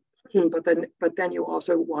one. But then you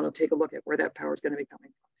also want to take a look at where that power is going to be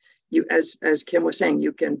coming from. You, as Kim was saying,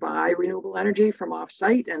 you can buy renewable energy from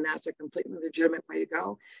off-site, and that's a completely legitimate way to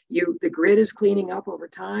go. The grid is cleaning up over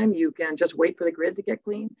time. You can just wait for the grid to get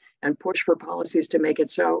clean and push for policies to make it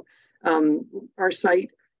so. Our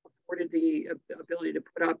site afforded the ability to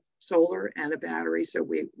put up solar and a battery, so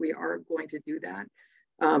we are going to do that.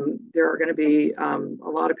 There are going to be a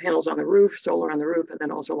lot of panels on the roof, solar on the roof, and then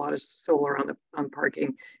also a lot of solar on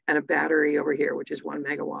parking and a battery over here, which is 1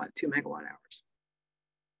 megawatt, 2 megawatt hours.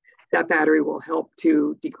 That battery will help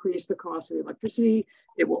to decrease the cost of the electricity.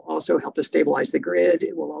 It will also help to stabilize the grid.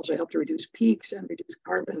 It will also help to reduce peaks and reduce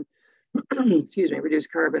carbon, reduce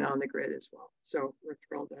carbon on the grid as well. So we're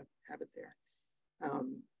thrilled to have it there.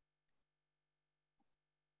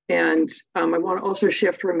 I want to also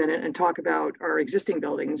shift for a minute and talk about our existing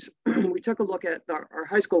buildings. We took a look at our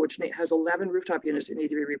high school, which has 11 rooftop units that need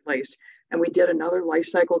to be replaced. And we did another life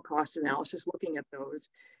cycle cost analysis looking at those.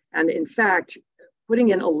 And in fact, putting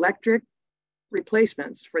in electric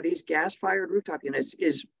replacements for these gas-fired rooftop units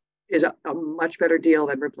is a much better deal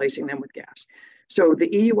than replacing them with gas. So the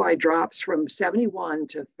EUI drops from 71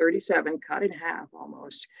 to 37, cut in half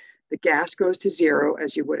almost. The gas goes to 0,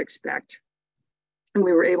 as you would expect. And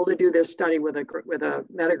we were able to do this study with a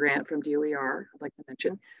meta grant from DOER, I'd like to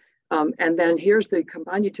mention. And then here's the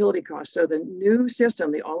combined utility cost. So the new system,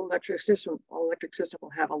 the all electric system will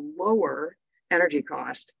have a lower energy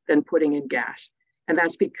cost than putting in gas. And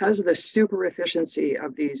that's because of the super efficiency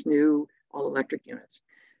of these new all electric units.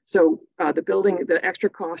 So the extra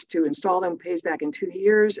cost to install them pays back in 2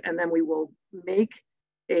 years, and then we will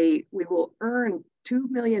earn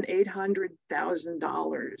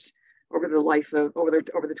 $2,800,000 over the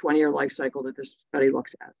 20-year life cycle that this study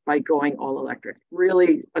looks at by going all electric.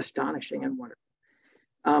 Really astonishing and wonderful.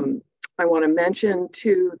 I want to mention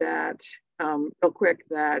too that real quick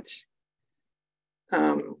that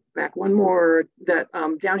back one more, that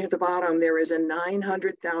down here at the bottom, there is a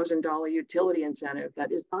 $900,000 utility incentive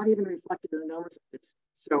that is not even reflected in the numbers.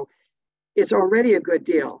 So it's already a good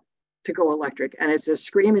deal to go electric, and it's a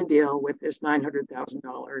screaming deal with this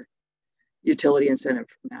 $900,000 utility incentive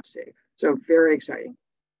from MassSave. So very exciting.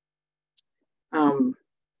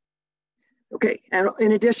 Okay, and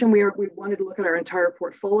in addition, we wanted to look at our entire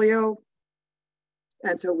portfolio.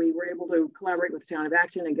 And so we were able to collaborate with the town of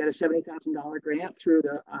Acton and get a $70,000 grant through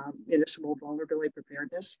the Municipal Vulnerability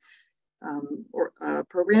Preparedness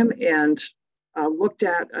program, and looked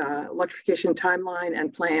at electrification timeline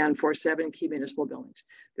and plan for 7 key municipal buildings.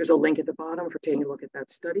 There's a link at the bottom for taking a look at that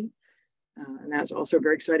study. And that's also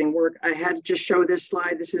very exciting work. I had to just show this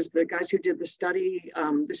slide. This is the guys who did the study.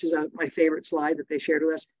 This is my favorite slide that they shared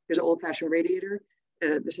with us. There's an old-fashioned radiator.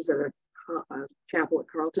 This is a chapel at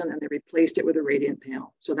Carleton, and they replaced it with a radiant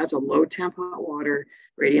panel. So that's a low temp hot water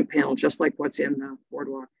radiant panel, just like what's in the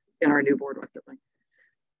boardwalk, in our new boardwalk building.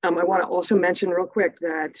 I want to also mention real quick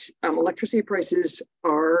that electricity prices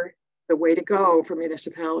are the way to go for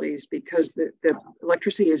municipalities, because the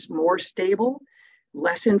electricity is more stable,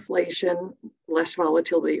 less inflation, less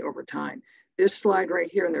volatility over time. This slide right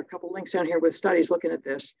here, and there are a couple links down here with studies looking at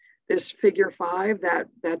this. This figure 5,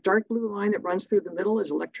 that dark blue line that runs through the middle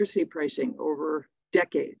is electricity pricing over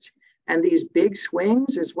decades. And these big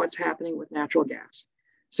swings is what's happening with natural gas.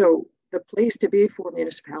 So the place to be for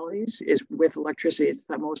municipalities is with electricity. It's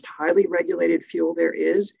the most highly regulated fuel there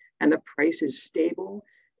is, and the price is stable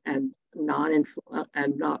and not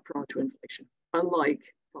prone to inflation, unlike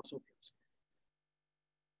fossil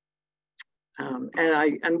fuels.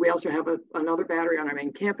 And we also have another battery on our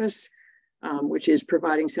main campus, which is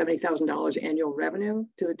providing $70,000 annual revenue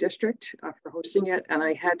to the district for hosting it. And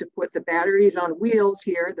I had to put the batteries on wheels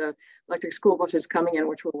here. The electric school bus is coming in,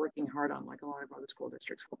 which we're working hard on, like a lot of other school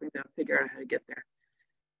districts, hoping to figure out how to get there.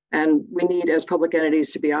 And we need, as public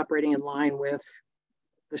entities, to be operating in line with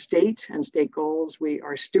the state and state goals. We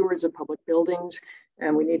are stewards of public buildings,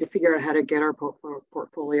 and we need to figure out how to get our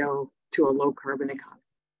portfolio to a low carbon economy.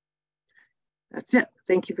 That's it.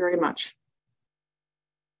 Thank you very much.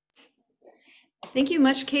 Thank you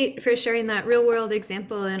much, Kate, for sharing that real world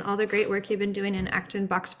example and all the great work you've been doing in Acton,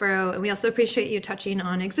 Boxborough. And we also appreciate you touching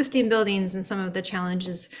on existing buildings and some of the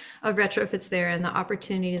challenges of retrofits there and the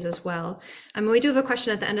opportunities as well. We do have a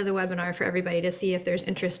question at the end of the webinar for everybody to see if there's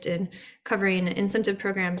interest in covering incentive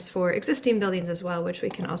programs for existing buildings as well, which we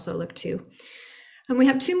can also look to. And we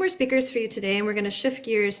have 2 more speakers for you today, and we're going to shift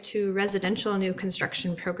gears to residential new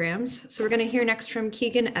construction programs. So we're going to hear next from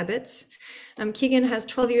Keegan Ebbets. Keegan has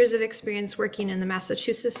 12 years of experience working in the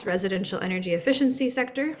Massachusetts residential energy efficiency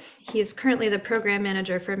sector. He is currently the program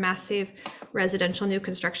manager for MassSave residential new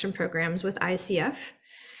construction programs with ICF.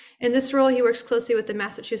 In this role, he works closely with the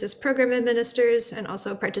Massachusetts program administrators and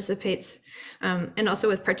also participates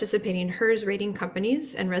with participating HERS rating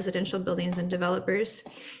companies and residential buildings and developers.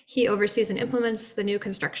 He oversees and implements the new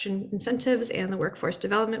construction incentives and the workforce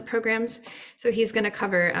development programs. So he's going to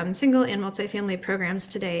cover single and multifamily programs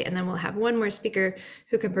today, and then we'll have one more speaker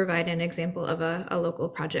who can provide an example of a local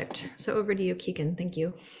project. So over to you, Keegan. Thank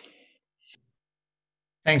you.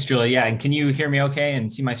 Thanks, Julie. Yeah, and can you hear me okay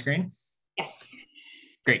and see my screen? Yes.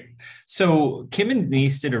 Great. So Kim and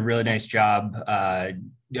Denise did a really nice job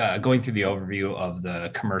going through the overview of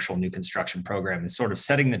the commercial new construction program and sort of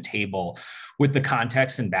setting the table with the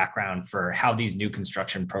context and background for how these new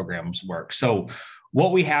construction programs work. So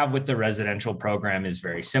what we have with the residential program is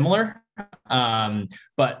very similar,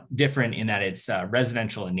 but different in that it's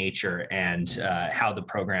residential in nature and how the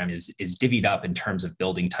program is divvied up in terms of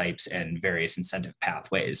building types and various incentive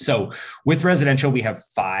pathways. So with residential, we have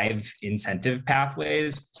 5 incentive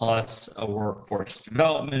pathways plus a workforce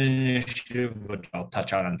development initiative, which I'll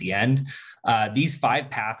touch on at the end. These 5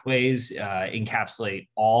 pathways encapsulate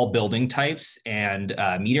all building types and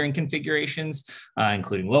metering configurations,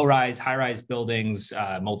 including low-rise, high-rise buildings,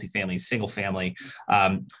 multifamily, single-family.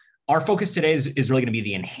 Our focus today is really going to be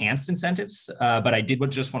the enhanced incentives, but I did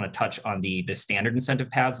just want to touch on the standard incentive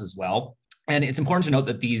paths as well. And it's important to note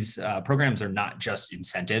that these programs are not just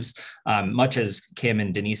incentives. Much as Kim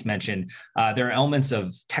and Denise mentioned, there are elements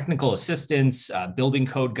of technical assistance, building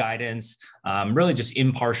code guidance, really just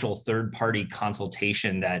impartial third-party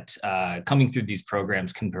consultation that coming through these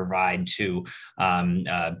programs can provide to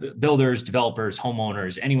builders, developers,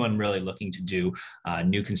 homeowners, anyone really looking to do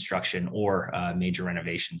new construction or major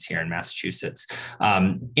renovations here in Massachusetts.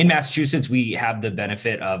 In Massachusetts, we have the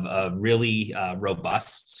benefit of a really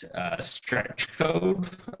robust stretch code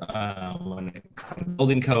when it comes to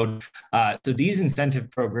building code. So these incentive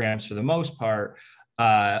programs, for the most part,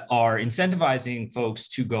 are incentivizing folks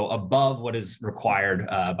to go above what is required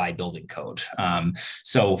by building code.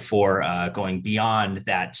 So for going beyond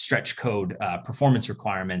that stretch code performance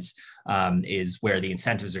requirements is where the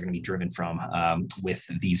incentives are going to be driven from with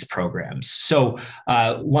these programs. So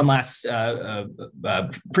one last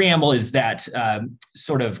preamble is that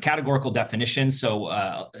sort of categorical definition. So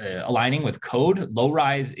aligning with code, low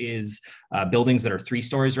rise is buildings that are 3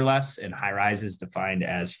 stories or less, and high rise is defined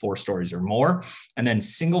as 4 stories or more. And then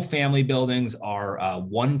single family buildings are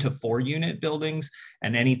 1 to 4 unit buildings,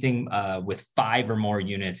 and anything with 5 or more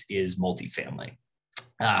units is multifamily.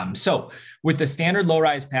 So with the standard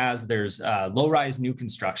low-rise paths, there's low-rise new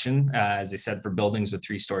construction, as I said, for buildings with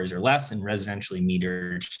 3 stories or less and residentially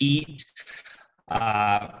metered heat.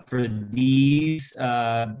 For these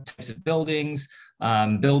types of buildings,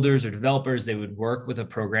 builders or developers, they would work with a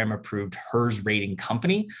program-approved HERS rating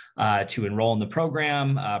company to enroll in the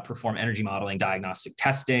program, perform energy modeling, diagnostic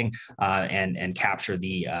testing, and capture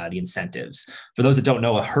the incentives. For those that don't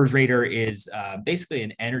know, a HERS rater is basically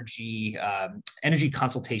an energy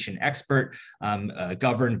consultation expert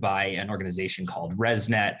governed by an organization called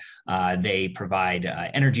ResNet. They provide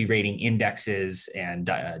energy rating indexes and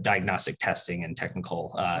diagnostic testing and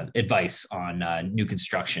technical advice on new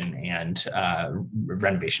construction and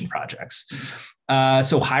renovation projects.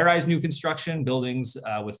 So high-rise new construction, buildings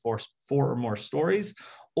with four or more stories,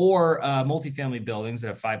 or multifamily buildings that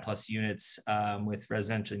have 5+ units with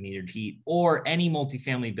residentially metered heat, or any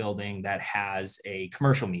multifamily building that has a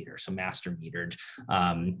commercial meter, so master metered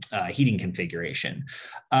heating configuration.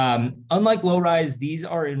 Unlike low-rise, these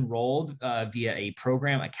are enrolled via a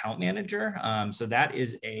program account manager. So that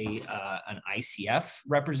is an ICF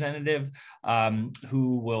representative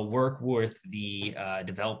who will work with the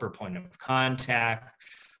developer point of contact,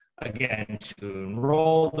 again, to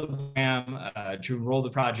enroll the program, to enroll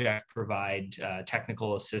the project, provide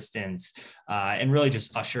technical assistance, and really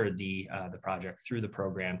just usher the project through the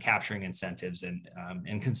program, capturing incentives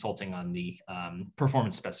and consulting on the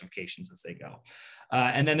performance specifications as they go.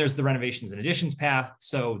 And then there's the renovations and additions path.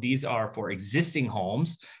 So these are for existing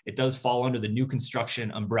homes. It does fall under the new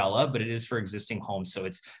construction umbrella, but it is for existing homes. So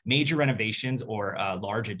it's major renovations or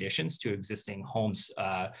large additions to existing homes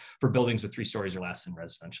for buildings with 3 stories or less and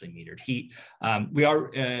residentially metered heat. We are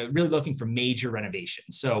really looking for major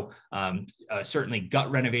renovations. So certainly gut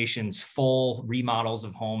renovations, full remodels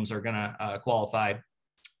of homes are going to qualify.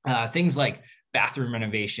 Things like bathroom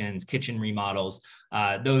renovations, kitchen remodels,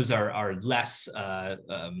 those are less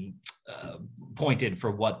pointed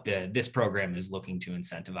for what this program is looking to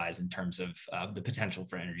incentivize in terms of the potential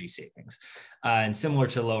for energy savings. And similar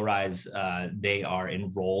to low rise, they are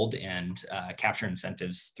enrolled and capture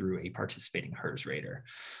incentives through a participating HERS rater.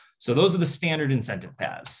 So those are the standard incentive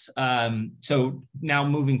paths. So now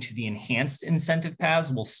moving to the enhanced incentive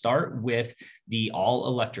paths, we'll start with the all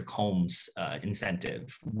electric homes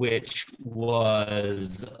incentive, which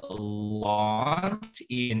was launched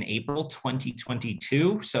in April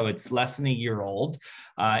 2022. So it's less than a year old.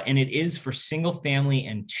 And it is for single family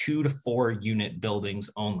and 2 to 4 unit buildings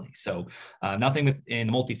only. So nothing within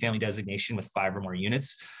the multifamily designation with 5 or more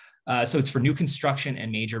units. So it's for new construction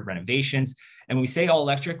and major renovations. And when we say all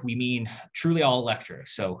electric, we mean truly all electric.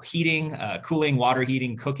 So heating, cooling, water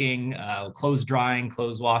heating, cooking, clothes drying,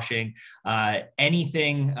 clothes washing,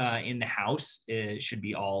 anything in the house should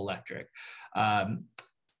be all electric.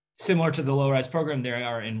 Similar to the low-rise program, they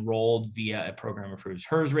are enrolled via a program-approved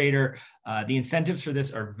HERS rater. The incentives for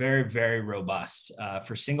this are very, very robust.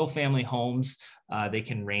 For single-family homes, they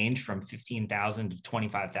can range from $15,000 to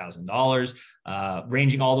 $25,000,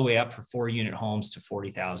 ranging all the way up for 4-unit homes to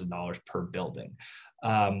 $40,000 per building.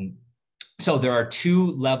 So there are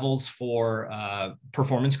 2 levels for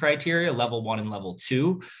performance criteria, level 1 and level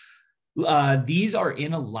 2. These are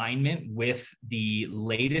in alignment with the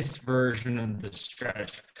latest version of the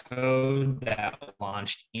stretch code that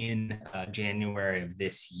launched in January of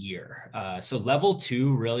this year. So level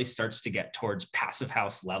 2 really starts to get towards passive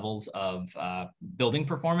house levels of building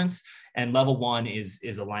performance, and level 1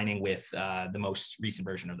 is aligning with the most recent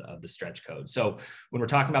version of the stretch code. So when we're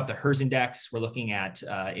talking about the HERS index, we're looking at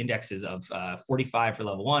indexes of 45 for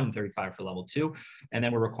level 1 and 35 for level 2, and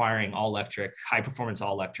then we're requiring all electric, high performance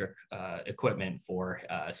all electric equipment for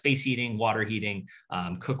space heating, water heating,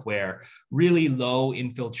 cookware, really low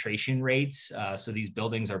infiltration rates. So these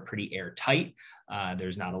buildings are pretty airtight.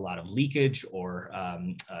 There's not a lot of leakage or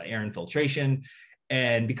air infiltration.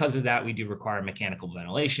 And because of that, we do require mechanical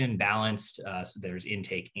ventilation, balanced. So there's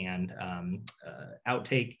intake and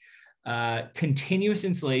outtake. Continuous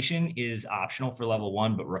insulation is optional for level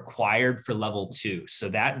 1, but required for level 2. So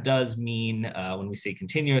that does mean when we say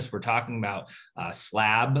continuous, we're talking about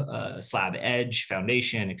slab edge,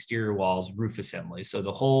 foundation, exterior walls, roof assembly. So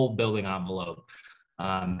the whole building envelope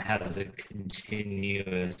has a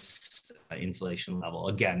continuous insulation level.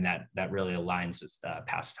 Again, that really aligns with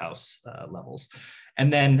passive house levels.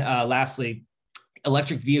 And then lastly,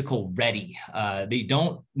 electric vehicle ready. They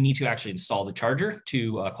don't need to actually install the charger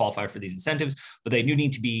to qualify for these incentives, but they do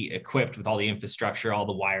need to be equipped with all the infrastructure, all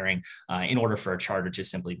the wiring, in order for a charger to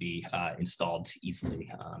simply be installed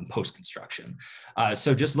easily post-construction.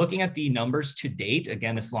 So just looking at the numbers to date,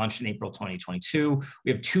 again, this launched in April 2022.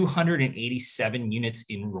 We have 287 units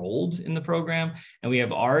enrolled in the program, and we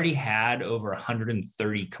have already had over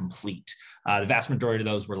 130 complete. The vast majority of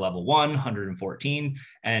those were level 1, 114,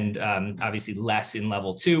 and obviously less in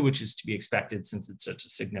level 2, which is to be expected since it's such a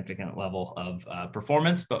significant level of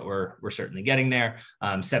performance, but we're certainly getting there.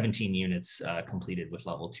 17 units completed with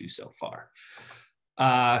level 2 so far.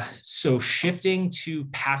 So shifting to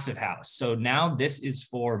passive house. So now this is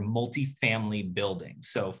for multifamily buildings.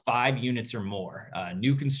 So 5 units or more,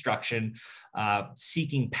 new construction,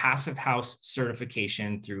 seeking passive house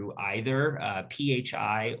certification through either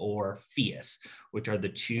PHI or FIAS, which are the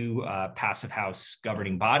 2 passive house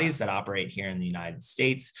governing bodies that operate here in the United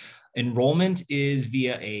States. Enrollment is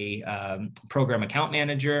via a program account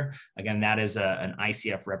manager. Again, that is an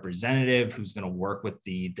ICF representative who's going to work with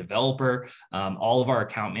the developer. All of our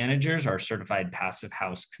account managers are certified passive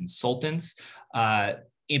house consultants.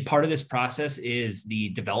 Part of this process is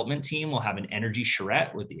the development team will have an energy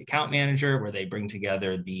charrette with the account manager where they bring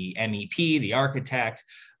together the MEP, the architect,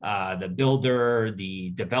 the builder,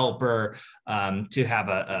 the developer, to have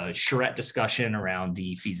a charrette discussion around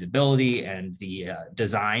the feasibility and the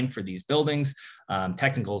design for these buildings.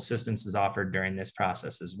 Technical assistance is offered during this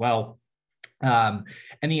process as well. And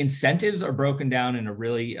the incentives are broken down in a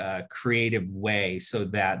really creative way so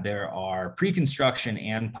that there are pre-construction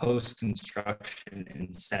and post-construction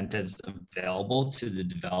incentives available to the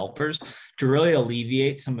developers to really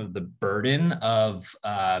alleviate some of the burden of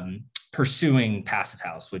pursuing passive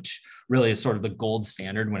house, which really is sort of the gold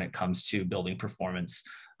standard when it comes to building performance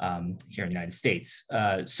here in the United States.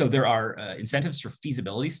 So there are incentives for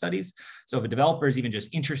feasibility studies. So if a developer is even just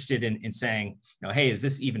interested in saying, hey, is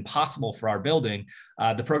this even possible for our building?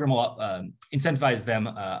 The program will incentivize them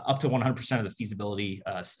up to 100% of the feasibility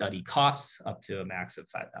study costs, up to a max of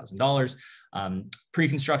 $5,000.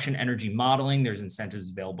 Pre-construction energy modeling, there's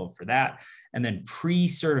incentives available for that. And then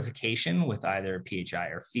pre-certification with either PHI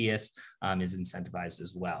or FIAS is incentivized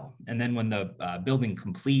as well. And then when the building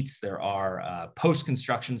completes, there are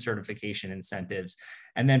post-construction certification incentives.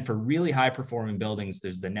 And then for really high performing buildings,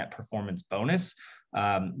 there's the net performance bonus,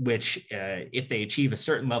 which if they achieve a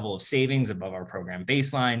certain level of savings above our program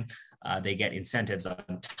baseline, they get incentives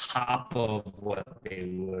on top of what they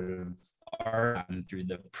would have earned through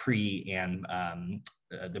the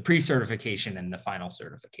pre-certification and the final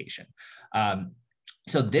certification.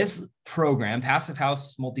 So this program, Passive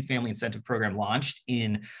House Multifamily Incentive Program, launched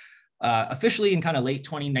in officially in kind of late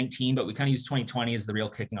 2019, but we kind of use 2020 as the real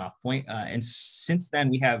kicking off point. And since then,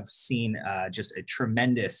 we have seen just a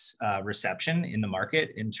tremendous reception in the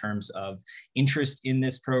market in terms of interest in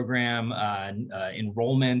this program,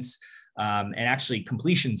 enrollments, and actually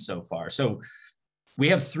completion so far. So we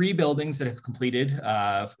have 3 buildings that have completed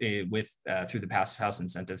through the Passive House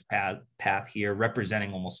Incentive path here,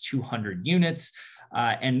 representing almost 200 units.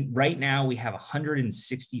 And right now we have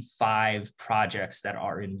 165 projects that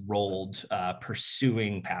are enrolled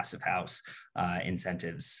pursuing Passive House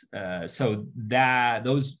incentives. So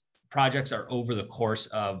those projects are over the course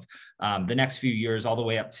of the next few years, all the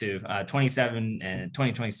way up to 2027 and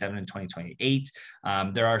 2028.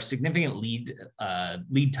 There are significant lead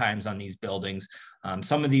times on these buildings.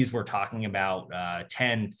 Some of these we're talking about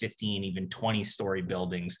 10, 15, even 20-story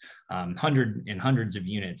buildings, hundreds of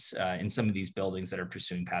units in some of these buildings that are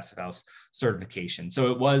pursuing Passive House certification.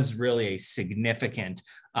 So it was really a significant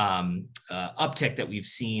uptick that we've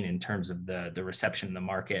seen in terms of the reception in the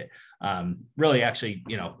market. Really, actually,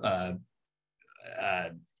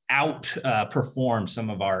 outperformed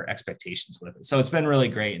some of our expectations with it. So it's been really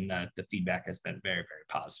great, and the feedback has been very, very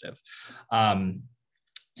positive.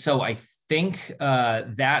 So I think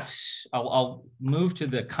I'll move to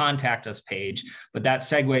the contact us page, but that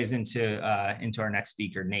segues into our next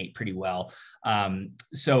speaker, Nate, pretty well.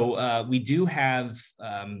 So we do have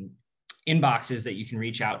inboxes that you can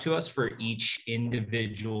reach out to us for each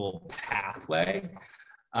individual pathway.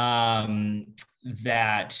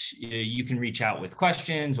 That you can reach out with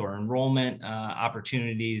questions or enrollment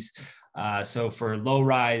opportunities. So for low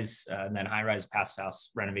rise and then high rise passive house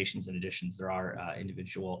renovations and additions, there are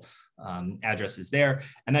individual addresses there.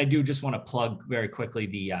 And I do just want to plug very quickly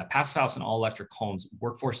the Passive House and All Electric Homes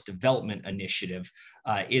Workforce Development Initiative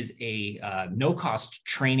is a no-cost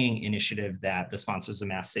training initiative that the sponsors of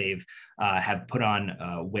Mass Save have put on,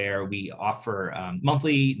 where we offer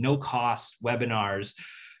monthly no-cost webinars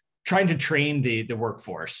trying to train the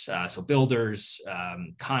workforce, so builders,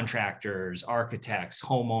 contractors, architects,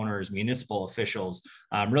 homeowners, municipal officials,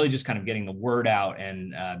 really just kind of getting the word out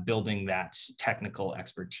and building that technical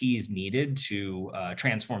expertise needed to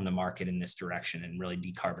transform the market in this direction and really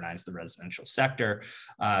decarbonize the residential sector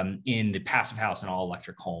in the passive house and all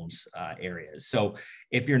electric homes areas. So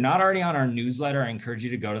if you're not already on our newsletter, I encourage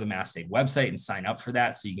you to go to the Mass Save website and sign up for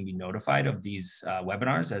that so you can be notified of these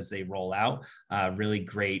webinars as they roll out. Really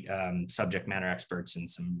great subject matter experts and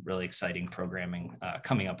some really exciting programming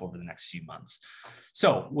coming up over the next few months.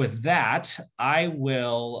 So with that, I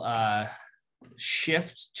will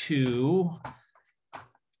shift to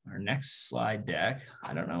our next slide deck.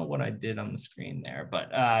 I don't know what I did on the screen there,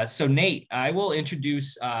 but so Nate, I will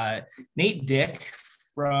introduce Nate Dick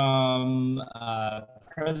from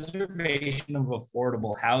Preservation of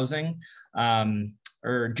Affordable Housing.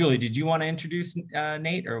 Or Julie, did you want to introduce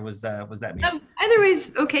Nate, or was that me? Either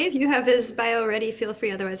way's okay. If you have his bio ready, feel free.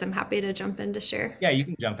 Otherwise, I'm happy to jump in to share. Yeah, you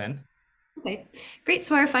can jump in. Okay, great.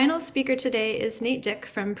 So our final speaker today is Nate Dick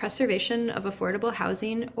from Preservation of Affordable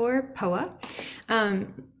Housing, or POA.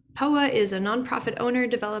 POA is a nonprofit owner,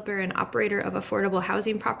 developer, and operator of affordable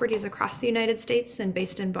housing properties across the United States and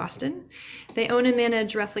based in Boston. They own and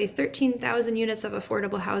manage roughly 13,000 units of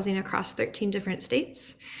affordable housing across 13 different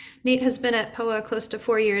states. Nate has been at POA close to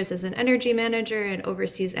 4 years as an energy manager and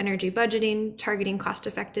oversees energy budgeting, targeting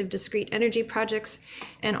cost-effective discrete energy projects,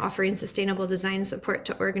 and offering sustainable design support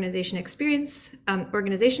to organizations.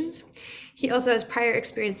 He also has prior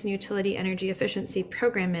experience in utility energy efficiency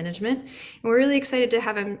program management. And we're really excited to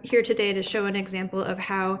have him here today to show an example of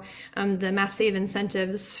how the Mass Save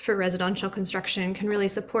incentives for residential construction can really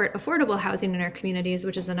support affordable housing in our communities,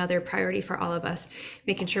 which is another priority for all of us,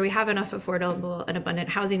 making sure we have enough affordable and abundant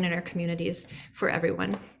housing in our communities for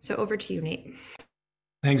everyone. So over to you, Nate.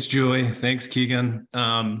 Thanks, Julie. Thanks, Keegan.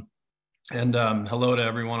 And hello to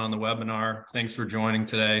everyone on the webinar. Thanks for joining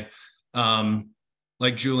today.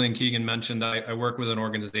 Like Julie and Keegan mentioned, I work with an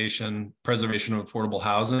organization, Preservation of Affordable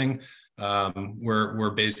Housing. We're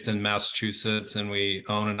based in Massachusetts, and we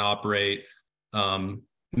own and operate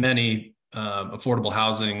many affordable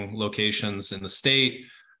housing locations in the state,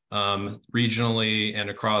 regionally, and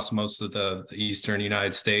across most of the eastern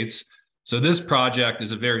United States. So this project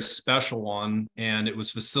is a very special one, and it was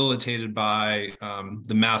facilitated by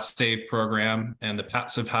the Mass Save program and the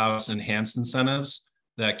Passive House Enhanced Incentives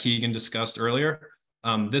that Keegan discussed earlier.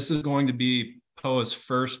 This is going to be POA's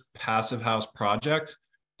first passive house project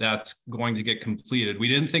that's going to get completed. We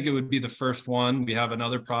didn't think it would be the first one. We have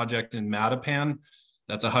another project in Mattapan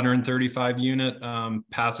that's 135 unit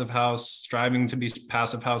passive house, striving to be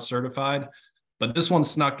passive house certified. But this one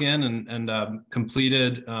snuck in and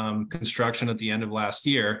completed construction at the end of last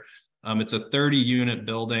year. It's a 30 unit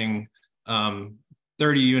building,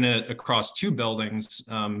 30 unit across 2 buildings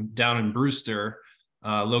down in Brewster,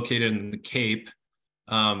 located in the Cape.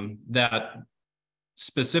 That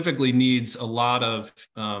specifically needs a lot of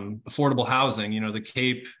affordable housing. You know, the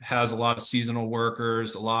Cape has a lot of seasonal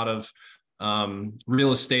workers, a lot of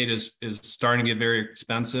real estate is starting to get very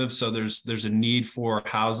expensive. So there's a need for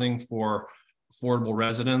housing for affordable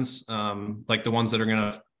residents, like the ones that are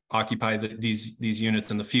going to occupy these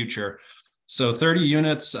units in the future. So 30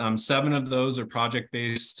 units, 7 of those are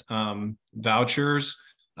project-based vouchers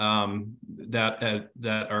that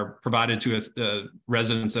are provided to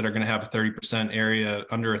residents that are going to have a 30% area,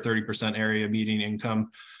 under a 30% area median income.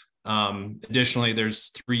 Additionally, there's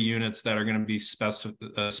 3 units that are going to be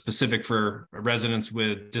specific for residents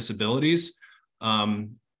with disabilities.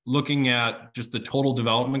 Looking at just the total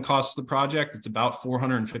development cost of the project, it's about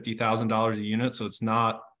 $450,000 a unit, so it's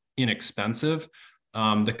not inexpensive.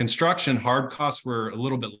 The construction hard costs were a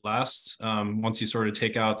little bit less once you sort of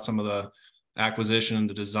take out some of the acquisition and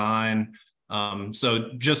the design. So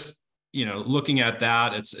just, you know, looking at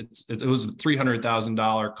that, it was a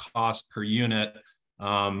 $300,000 cost per unit,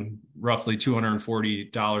 roughly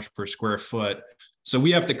 $240 per square foot. So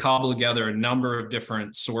we have to cobble together a number of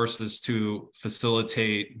different sources to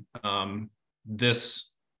facilitate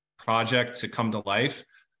this project to come to life.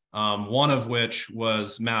 One of which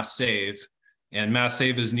was Mass Save, and Mass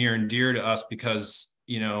Save is near and dear to us because,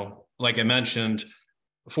 you know, like I mentioned,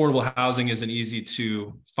 affordable housing isn't easy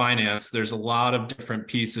to finance. There's a lot of different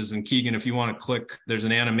pieces. And Keegan, if you want to click, there's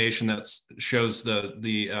an animation that shows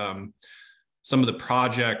some of the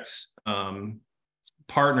project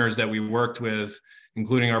partners that we worked with,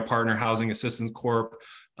 including our partner Housing Assistance Corp.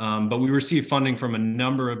 But we received funding from a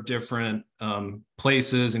number of different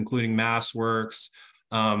places, including MassWorks,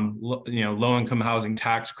 low-income housing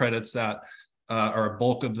tax credits that are a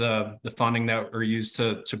bulk of the funding that are used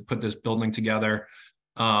to put this building together.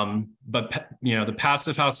 But the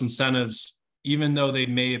passive house incentives, even though they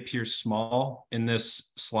may appear small in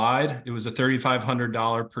this slide, it was a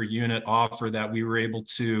 $3,500 per unit offer that we were able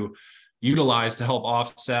to utilize to help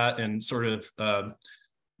offset and sort of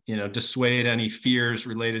dissuade any fears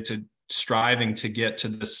related to striving to get to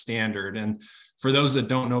this standard. And for those that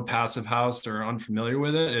don't know passive house or are unfamiliar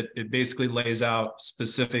with it, it basically lays out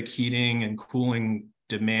specific heating and cooling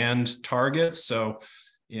demand targets. So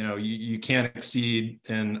you can't exceed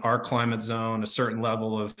in our climate zone a certain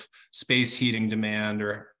level of space heating demand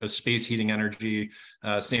or a space heating energy,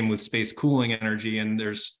 same with space cooling energy. And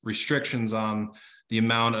there's restrictions on the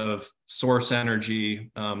amount of source energy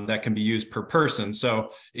that can be used per person.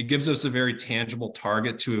 So it gives us a very tangible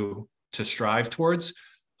target to strive towards.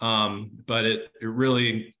 But it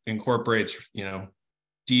really incorporates,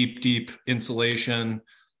 deep insulation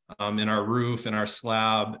in our roof, in our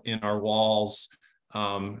slab, in our walls,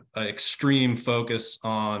 extreme focus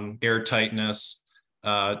on air tightness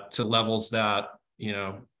to levels that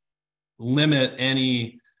limit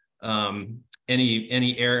any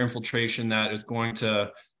air infiltration that is going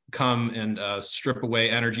to come and strip away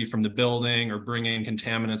energy from the building or bring in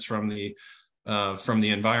contaminants from the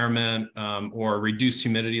environment, or reduce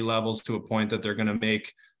humidity levels to a point that they're going to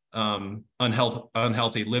make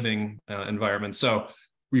unhealthy living environments. So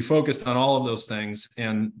we focused on all of those things,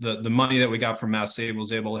 and the money that we got from Mass Save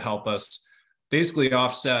was able to help us basically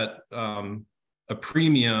offset a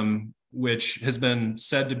premium, which has been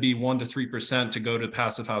said to be 1% to 3% to go to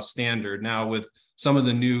passive house standard. Now, with some of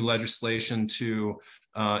the new legislation to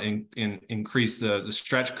increase the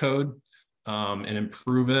stretch code and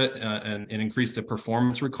improve it and increase the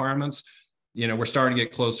performance requirements, we're starting to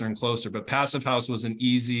get closer and closer. But passive house was an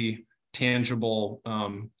easy, tangible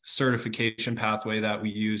certification pathway that we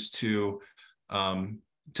use to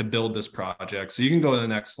build this project. So you can go to the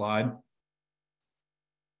next slide.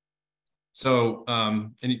 So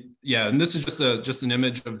and this is just an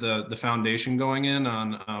image of the foundation going in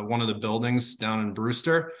on one of the buildings down in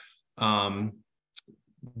Brewster. Like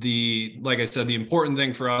I said, the important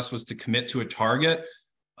thing for us was to commit to a target.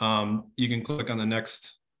 You can click on the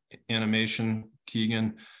next animation,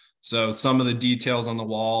 Keegan. So some of the details on the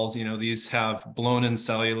walls, these have blown in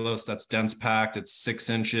cellulose that's dense packed. It's 6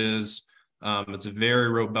 inches. It's a very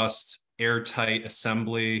robust airtight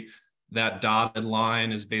assembly. That dotted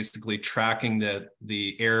line is basically tracking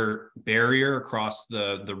the air barrier across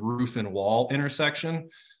the roof and wall intersection.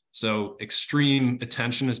 So extreme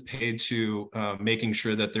attention is paid to making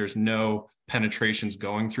sure that there's no penetrations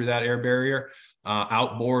going through that air barrier.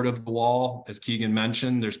 Outboard of the wall, as Keegan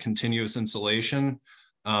mentioned, there's continuous insulation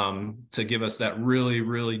to give us that really,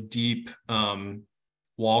 really deep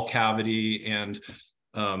wall cavity and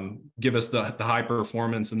give us the high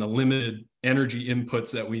performance and the limited energy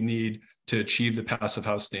inputs that we need to achieve the passive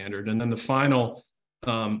house standard. And then the final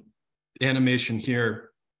animation here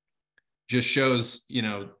just shows,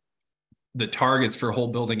 the targets for whole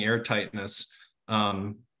building air tightness.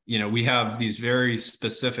 We have these very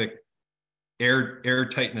specific air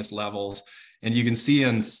tightness levels, and you can see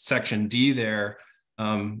in section D there,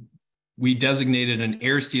 we designated an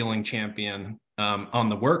air sealing champion on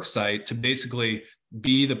the work site to basically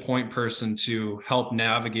be the point person to help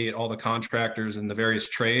navigate all the contractors and the various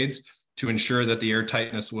trades to ensure that the air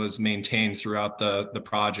tightness was maintained throughout the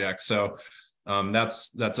project. So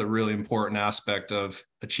that's a really important aspect of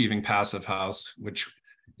achieving passive house, which,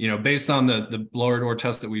 based on the blower door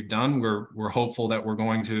test that we've done, we're hopeful that we're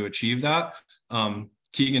going to achieve that.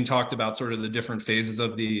 Keegan talked about sort of the different phases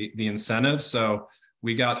of the incentives. So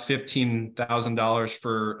we got $15,000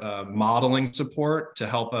 for modeling support to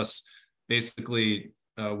help us basically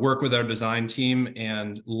work with our design team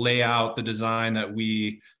and lay out the design that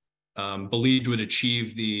we believed would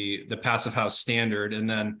achieve the passive house standard. And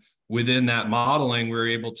then within that modeling, we were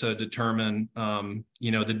able to determine,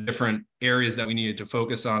 the different areas that we needed to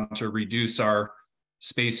focus on to reduce our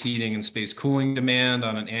space heating and space cooling demand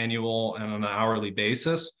on an annual and on an hourly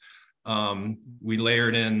basis. We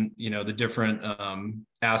layered in, the different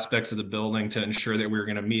aspects of the building to ensure that we were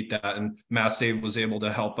going to meet that. And Mass Save was able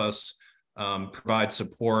to help us provide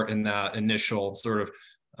support in that initial sort of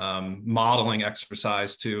modeling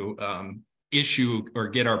exercise to issue or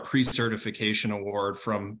get our pre-certification award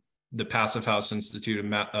from the Passive House Institute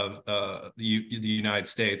of the United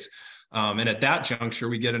States. And at that juncture,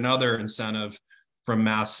 we get another incentive from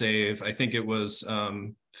Mass Save. I think it was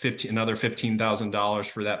another $15,000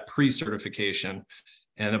 for that pre-certification.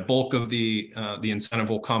 And a bulk of the incentive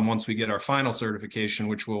will come once we get our final certification,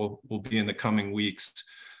 which will be in the coming weeks.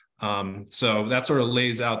 So that sort of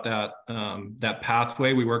lays out that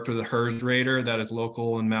pathway. We worked with a HERS rater that is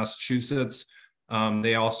local in Massachusetts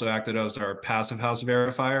They also acted as our passive house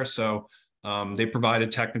verifier. So they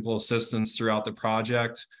provided technical assistance throughout the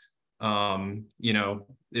project. You know,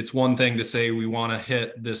 it's one thing to say we want to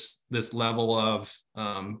hit this level of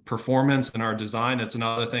performance in our design. It's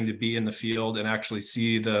another thing to be in the field and actually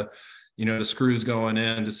see the screws going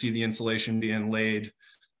in, to see the insulation being laid,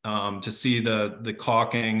 to see the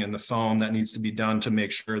caulking and the foam that needs to be done to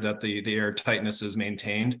make sure that the air tightness is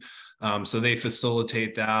maintained. So they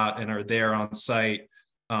facilitate that and are there on site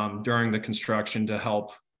during the construction to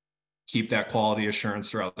help keep that quality assurance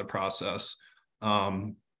throughout the process.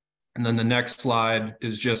 And then the next slide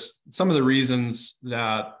is just some of the reasons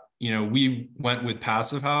that, we went with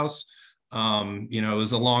Passive House. It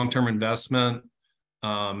was a long-term investment.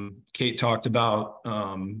 Kate talked about,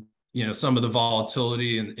 some of the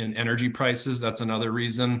volatility in energy prices. That's another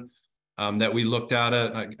reason that we looked at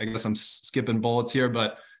it. I guess I'm skipping bullets here,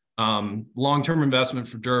 but long-term investment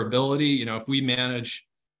for durability. If we manage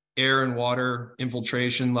air and water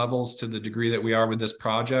infiltration levels to the degree that we are with this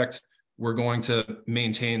project, we're going to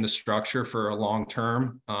maintain the structure for a long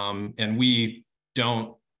term. And we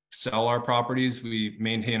don't sell our properties. We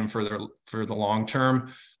maintain them for the long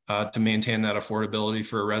term to maintain that affordability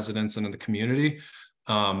for residents and in the community.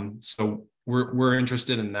 So we're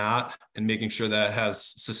interested in that and making sure that it has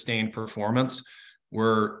sustained performance.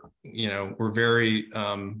 We're very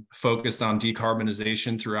focused on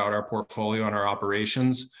decarbonization throughout our portfolio and our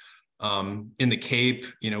operations. In the Cape,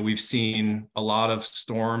 we've seen a lot of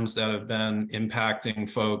storms that have been impacting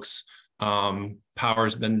folks.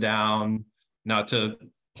 Power's been down. Not to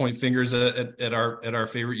point fingers at our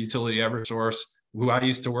favorite utility, Eversource, who I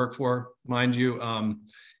used to work for, mind you.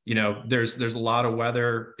 There's a lot of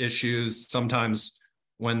weather issues. Sometimes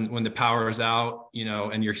when the power is out,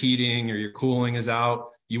 and your heating or your cooling is out,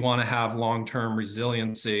 you want to have long-term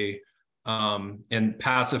resiliency. And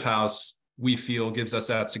Passive House, we feel, gives us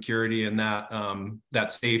that security and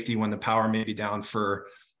that safety when the power may be down for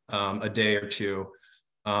a day or two.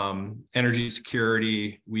 Energy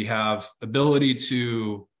security, we have ability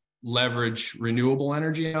to leverage renewable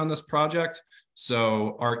energy on this project.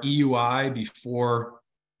 So our EUI before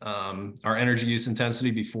our energy use intensity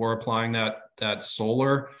before applying that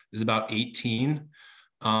solar is about 18.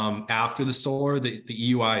 After the solar, the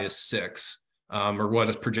EUI is 6. Or what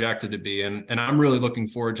is projected to be. And I'm really looking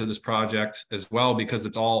forward to this project as well, because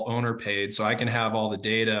it's all owner paid. So I can have all the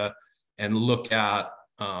data and look at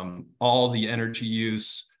all the energy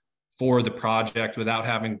use for the project without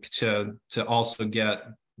having to also get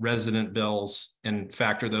resident bills and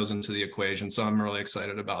factor those into the equation. So I'm really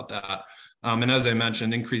excited about that. And as I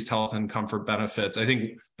mentioned, increased health and comfort benefits. I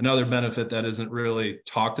think another benefit that isn't really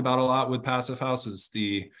talked about a lot with Passive House is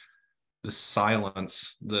the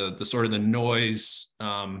silence, the sort of the noise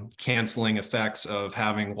canceling effects of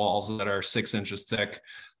having walls that are 6 inches thick,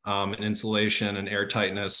 and insulation and air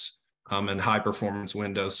tightness, and high performance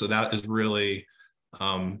windows. So that is really,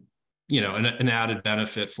 an added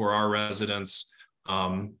benefit for our residents.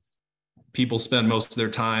 People spend most of their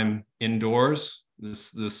time indoors.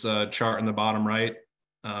 This chart in the bottom right,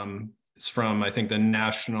 it's from, I think,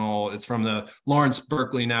 it's from the Lawrence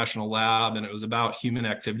Berkeley National Lab, and it was about human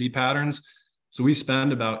activity patterns. So we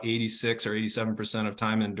spend about 86 or 87% of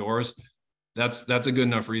time indoors. That's a good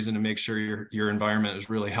enough reason to make sure your environment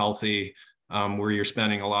is really healthy, where you're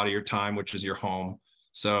spending a lot of your time, which is your home.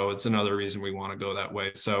 So it's another reason we want to go that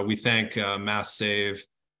way. So we thank Mass Save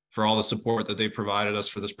for all the support that they provided us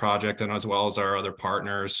for this project, and as well as our other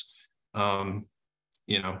partners.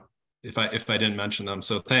 If I didn't mention them.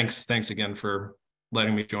 So thanks again for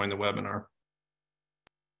letting me join the webinar.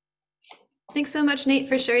 Thanks so much, Nate,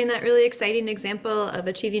 for sharing that really exciting example of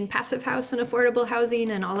achieving Passive House and affordable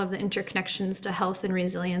housing and all of the interconnections to health and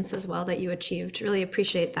resilience as well that you achieved. Really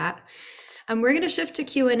appreciate that. We're going to shift to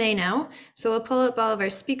Q&A now. So we'll pull up all of our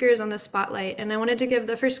speakers on the spotlight. And I wanted to give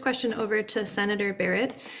the first question over to Senator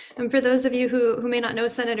Barrett. And for those of you who may not know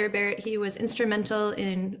Senator Barrett, he was instrumental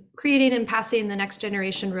in creating and passing the Next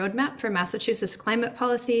Generation Roadmap for Massachusetts climate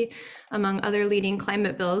policy, among other leading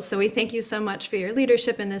climate bills. So we thank you so much for your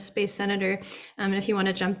leadership in this space, Senator. And if you want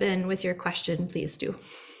to jump in with your question, please do.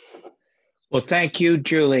 Well, thank you,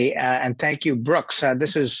 Julie, and thank you, Brooks.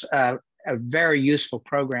 This is a very useful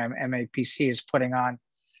program MAPC is putting on,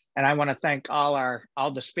 and I want to thank all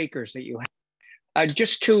the speakers that you have.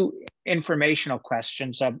 Just 2 informational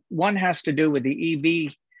questions. One has to do with the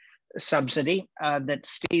EV subsidy that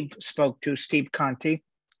Steve spoke to, Steve Conti.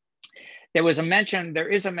 There is a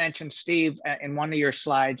mention, Steve, in one of your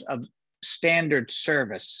slides of standard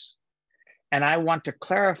service, and I want to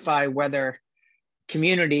clarify whether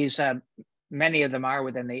communities, many of them are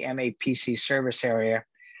within the MAPC service area,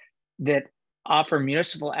 that offer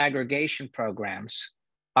municipal aggregation programs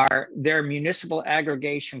are their municipal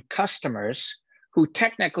aggregation customers who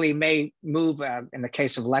technically may move, in the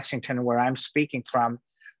case of Lexington, where I'm speaking from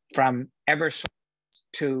Eversource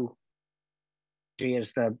to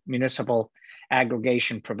as the municipal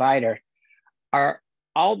aggregation provider. Are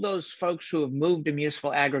all those folks who have moved to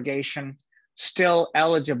municipal aggregation still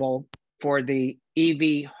eligible for the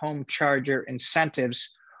EV home charger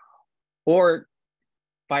incentives? Or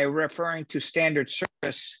by referring to standard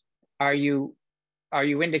service, are you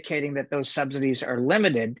indicating that those subsidies are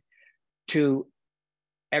limited to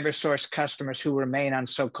Eversource customers who remain on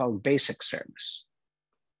so-called basic service?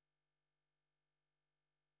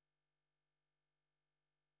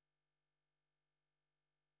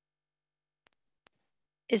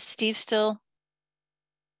 Is Steve still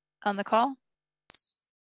on the call?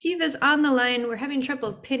 Steve is on the line. We're having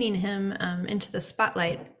trouble pinning him into the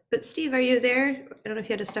spotlight. But Steve, are you there? I don't know if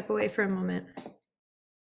you had to step away for a moment.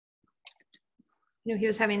 You know, he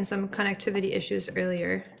was having some connectivity issues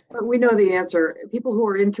earlier. But we know the answer. People who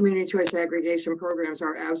are in community choice aggregation programs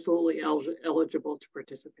are absolutely eligible to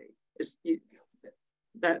participate.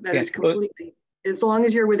 That yes, is completely, as long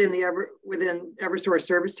as you're within within Eversource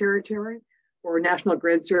service territory or National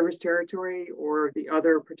Grid service territory or the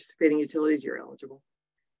other participating utilities, you're eligible.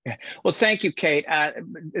 Yeah. Well, thank you, Kate.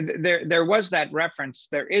 There was that reference.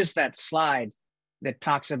 There is that slide that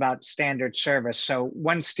talks about standard service. So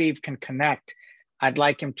when Steve can connect, I'd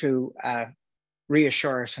like him to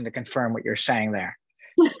reassure us and to confirm what you're saying there.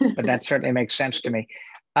 But that certainly makes sense to me.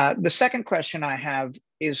 The second question I have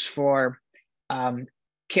is for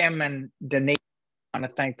Kim and Denise. I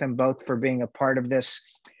want to thank them both for being a part of this.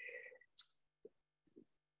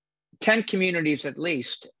 10 communities at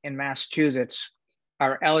least in Massachusetts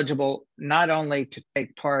are eligible not only to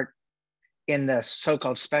take part in the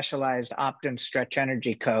so-called specialized opt-in stretch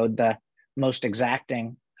energy code, the most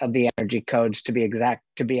exacting of the energy codes to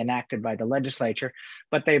be enacted by the legislature,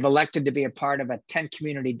 but they've elected to be a part of a 10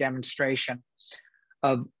 community demonstration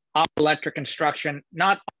of electric construction,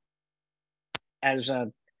 not as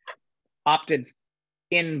opted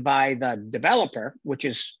in by the developer, which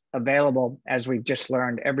is available, as we've just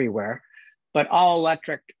learned, everywhere, but all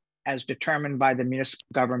electric as determined by the municipal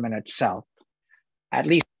government itself. At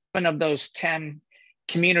least 7 of those 10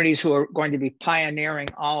 communities who are going to be pioneering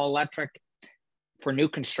all electric for new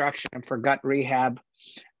construction and for gut rehab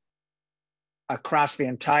across the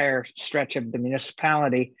entire stretch of the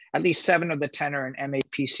municipality, at least 7 of the 10 are in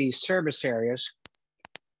MAPC service areas.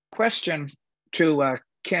 Question to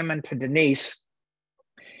Kim and to Denise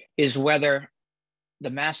is whether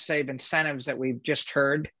the Mass Save incentives that we've just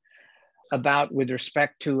heard about with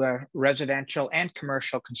respect to residential and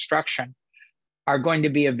commercial construction are going to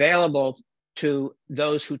be available to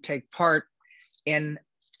those who take part in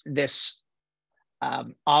this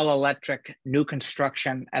all electric new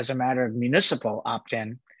construction as a matter of municipal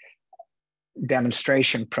opt-in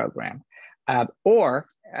demonstration program, or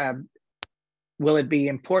will it be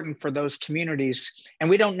important for those communities? And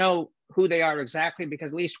we don't know who they are exactly, because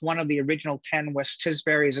at least one of the original 10, West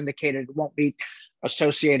Tisbury, has indicated it won't meet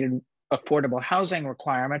associated affordable housing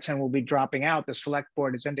requirements and will be dropping out. The select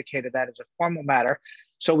board has indicated that as a formal matter.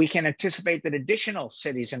 So we can anticipate that additional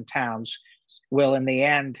cities and towns will in the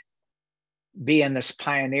end be in this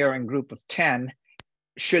pioneering group of 10.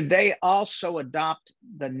 Should they also adopt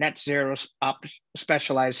the net zero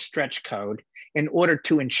specialized stretch code in order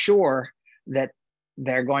to ensure that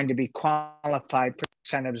they're going to be qualified for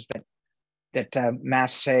incentives that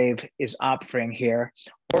Mass Save is offering here?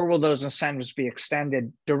 Or will those incentives be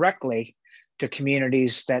extended directly to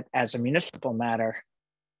communities that, as a municipal matter,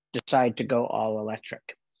 decide to go all electric?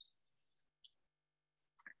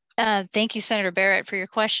 Thank you, Senator Barrett, for your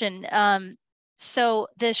question. So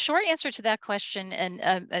the short answer to that question, and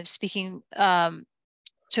I'm speaking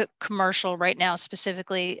to commercial right now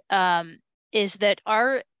specifically, is that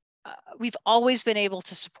we've always been able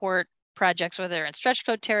to support projects, whether they're in stretch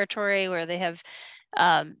code territory, where they have,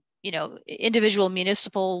 individual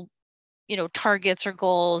municipal, targets or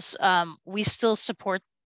goals. We still support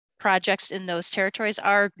projects in those territories.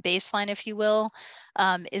 Our baseline, if you will,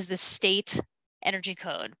 is the state energy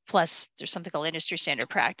code, plus there's something called industry standard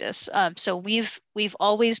practice. So we've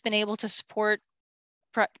always been able to support,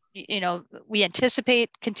 we anticipate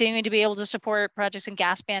continuing to be able to support projects in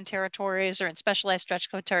gas band territories or in specialized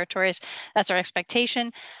stretch code territories. That's our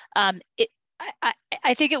expectation.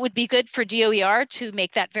 I think it would be good for DOER to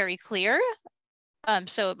make that very clear.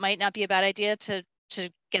 So it might not be a bad idea to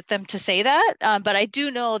get them to say that, but I do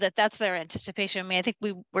know that that's their anticipation. I mean, I think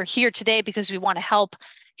we're here today because we want to help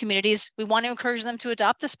communities. We want to encourage them to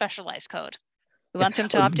adopt the specialized code. We want them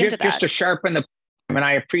to opt into that. Just to sharpen the, and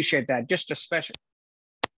I appreciate that, just especially,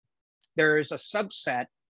 there is a subset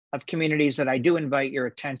of communities that I do invite your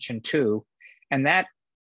attention to, and that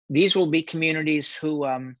these will be communities who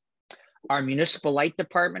are municipal light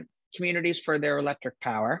department communities for their electric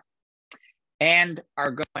power and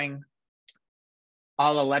are going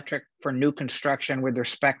all electric for new construction with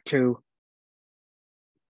respect to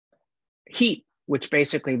heat, which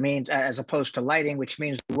basically means, as opposed to lighting, which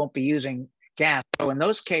means we won't be using gas. So in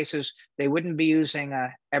those cases, they wouldn't be using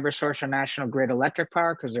Eversource or National Grid electric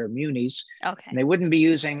power because they're munis. Okay. And they wouldn't be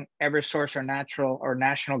using Eversource or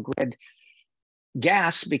National Grid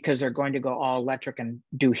gas because they're going to go all electric and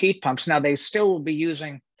do heat pumps. Now they still will be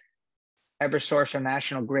using Eversource or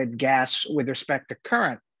National Grid gas with respect to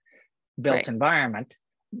current built environment,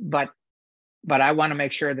 but I want to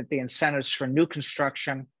make sure that the incentives for new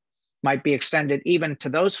construction might be extended even to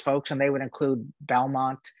those folks, and they would include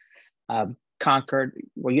Belmont, Concord.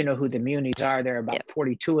 Well, you know who the munis are. There are about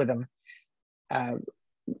 42 of them.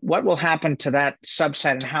 What will happen to that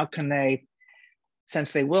subset, and how can they,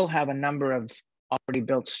 since they will have a number of already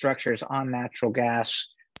built structures on natural gas,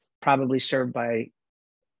 probably served by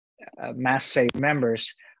Mass Save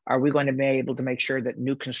members, are we going to be able to make sure that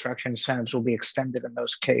new construction incentives will be extended in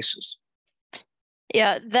those cases?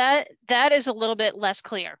 Yeah, that is a little bit less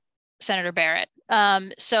clear, Senator Barrett.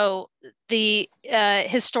 So the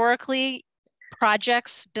historically,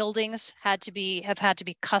 projects, buildings have had to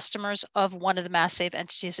be customers of one of the Mass Save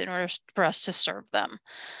entities in order for us to serve them.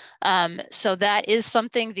 So that is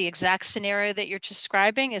something, the exact scenario that you're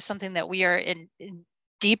describing is something that we are in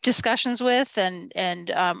deep discussions with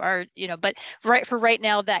and are, but right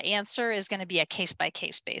now, that answer is going to be a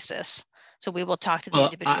case-by-case basis. So we will talk to the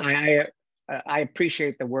individual. I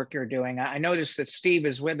appreciate the work you're doing. I noticed that Steve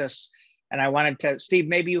is with us, and I wanted to, Steve,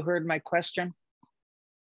 maybe you heard my question?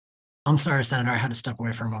 I'm sorry, Senator, I had to step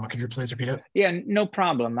away for a moment. Could you please repeat it? Yeah, no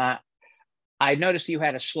problem. I noticed you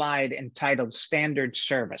had a slide entitled Standard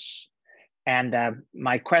Service. And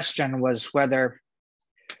my question was whether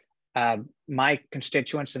my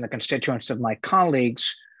constituents and the constituents of my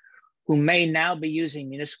colleagues who may now be using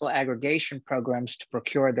municipal aggregation programs to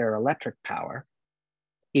procure their electric power,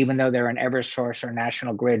 even though they're in Eversource or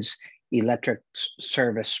National Grid's electric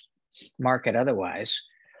service market otherwise,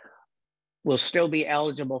 will still be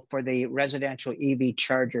eligible for the residential EV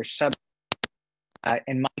charger sub.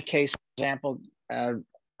 In my case, for example,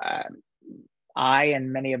 I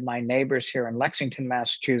and many of my neighbors here in Lexington,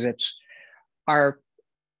 Massachusetts, are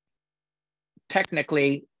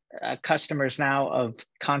technically customers now of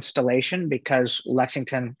Constellation because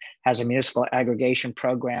Lexington has a municipal aggregation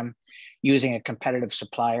program using a competitive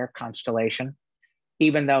supplier, Constellation,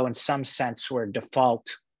 even though in some sense we're default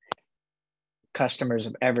customers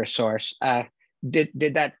of Eversource.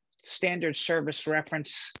 Did that standard service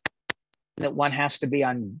reference that one has to be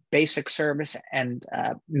on basic service and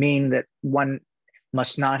mean that one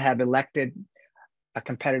must not have elected a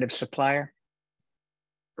competitive supplier?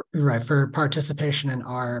 Right. For participation in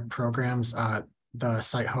our programs, the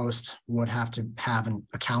site host would have to have an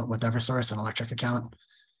account with Eversource, an electric account.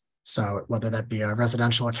 So whether that be a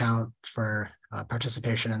residential account for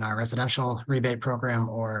participation in our residential rebate program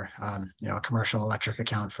or a commercial electric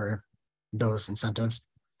account for those incentives.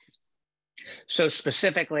 So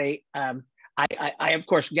specifically, I of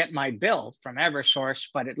course get my bill from Eversource,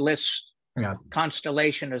 but it lists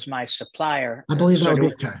Constellation as my supplier. I believe that would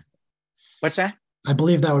be okay. What's that? I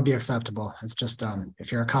believe that would be acceptable. It's just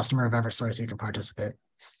if you're a customer of Eversource, you can participate.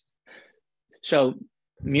 So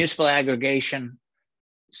municipal aggregation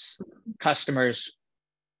customers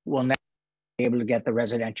will never be able to get the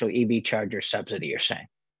residential EV charger subsidy, you're saying?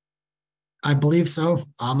 I believe so.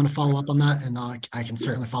 I'm going to follow up on that, and I can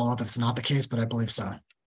certainly follow up if it's not the case, but I believe so.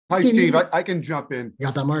 Hi, Steve. I can jump in. You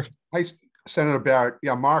got that, Mark? Hi, Senator Barrett.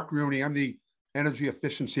 Yeah, Mark Rooney. I'm the Energy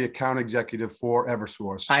Efficiency Account Executive for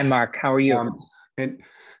Eversource. Hi, Mark. How are you?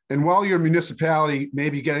 And while your municipality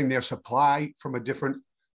may be getting their supply from a different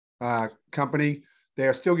company, they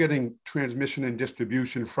are still getting transmission and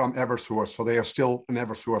distribution from Eversource. So they are still an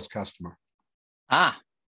Eversource customer.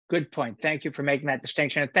 Good point. Thank you for making that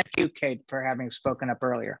distinction. And thank you, Kate, for having spoken up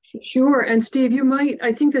earlier. Sure. And Steve,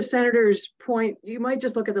 I think the senator's point, you might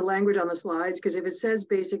just look at the language on the slides, because if it says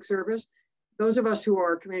basic service, those of us who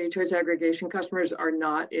are community choice aggregation customers are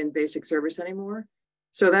not in basic service anymore.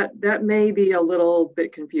 So that may be a little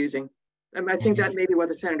bit confusing. I think that may be what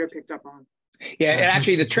the senator picked up on. Yeah, and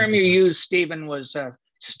actually the term you used, Stephen, was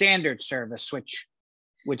standard service,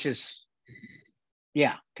 which is,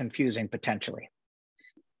 confusing potentially.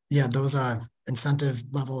 Yeah, those incentive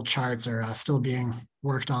level charts are still being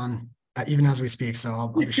worked on even as we speak. So I'll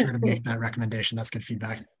be sure to make that recommendation. That's good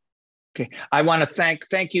feedback. Okay, I want to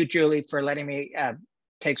thank you, Julie, for letting me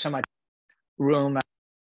take so much room.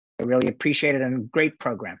 I really appreciate it, and great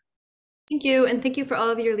program. Thank you, and thank you for all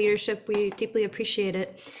of your leadership. We deeply appreciate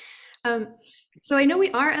it. So I know we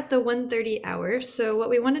are at the 1:30 hour. So what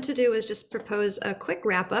we wanted to do is just propose a quick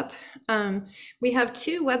wrap up. We have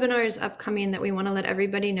 2 webinars upcoming that we want to let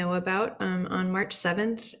everybody know about on March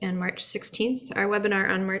 7th and March 16th. Our webinar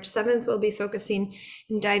on March 7th will be focusing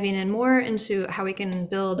and diving in more into how we can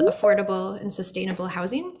build affordable and sustainable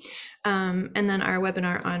housing. And then our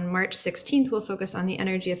webinar on March 16th will focus on the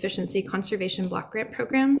Energy Efficiency Conservation Block Grant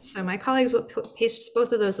Program. So my colleagues will paste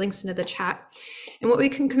both of those links into the chat. And what we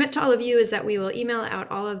can commit to all of you is that we will email out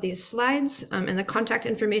all of these slides and the contact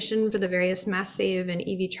information for the various Mass Save and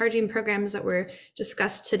EV charging programs that were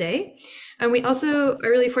discussed today. And we also are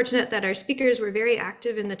really fortunate that our speakers were very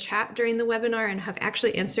active in the chat during the webinar and have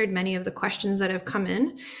actually answered many of the questions that have come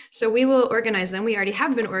in. So we will organize them. We already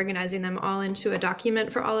have been organizing them all into a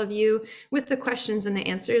document for all of you with the questions and the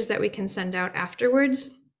answers that we can send out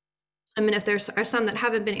afterwards. I mean, if there are some that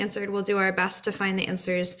haven't been answered, we'll do our best to find the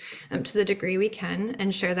answers to the degree we can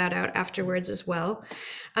and share that out afterwards as well.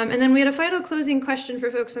 And then we had a final closing question for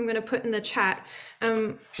folks I'm going to put in the chat.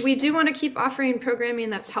 We do want to keep offering programming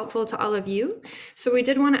that's helpful to all of you. So we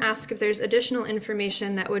did want to ask if there's additional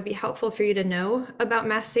information that would be helpful for you to know about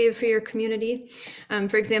Mass Save for your community.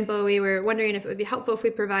 For example, we were wondering if it would be helpful if we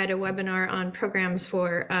provide a webinar on programs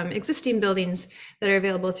for existing buildings that are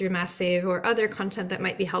available through Mass Save or other content that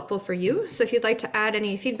might be helpful for you. So if you'd like to add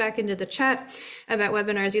any feedback into the chat about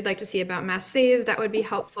webinars you'd like to see about Mass Save, that would be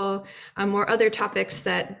helpful, or other topics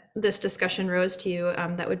that this discussion rose to you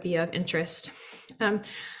that would be of interest.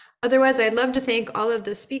 Otherwise, I'd love to thank all of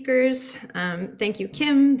the speakers. Thank you,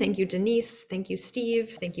 Kim. Thank you, Denise. Thank you,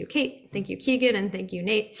 Steve. Thank you, Kate. Thank you, Keegan. And thank you,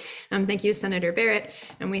 Nate. Thank you, Senator Barrett.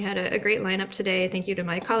 And we had a great lineup today. Thank you to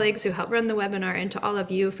my colleagues who helped run the webinar and to all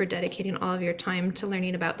of you for dedicating all of your time to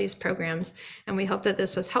learning about these programs. And we hope that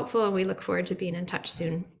this was helpful, and we look forward to being in touch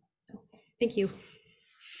soon. So, thank you.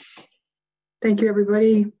 Thank you,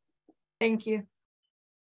 everybody. Thank you.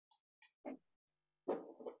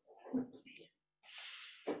 Let's see.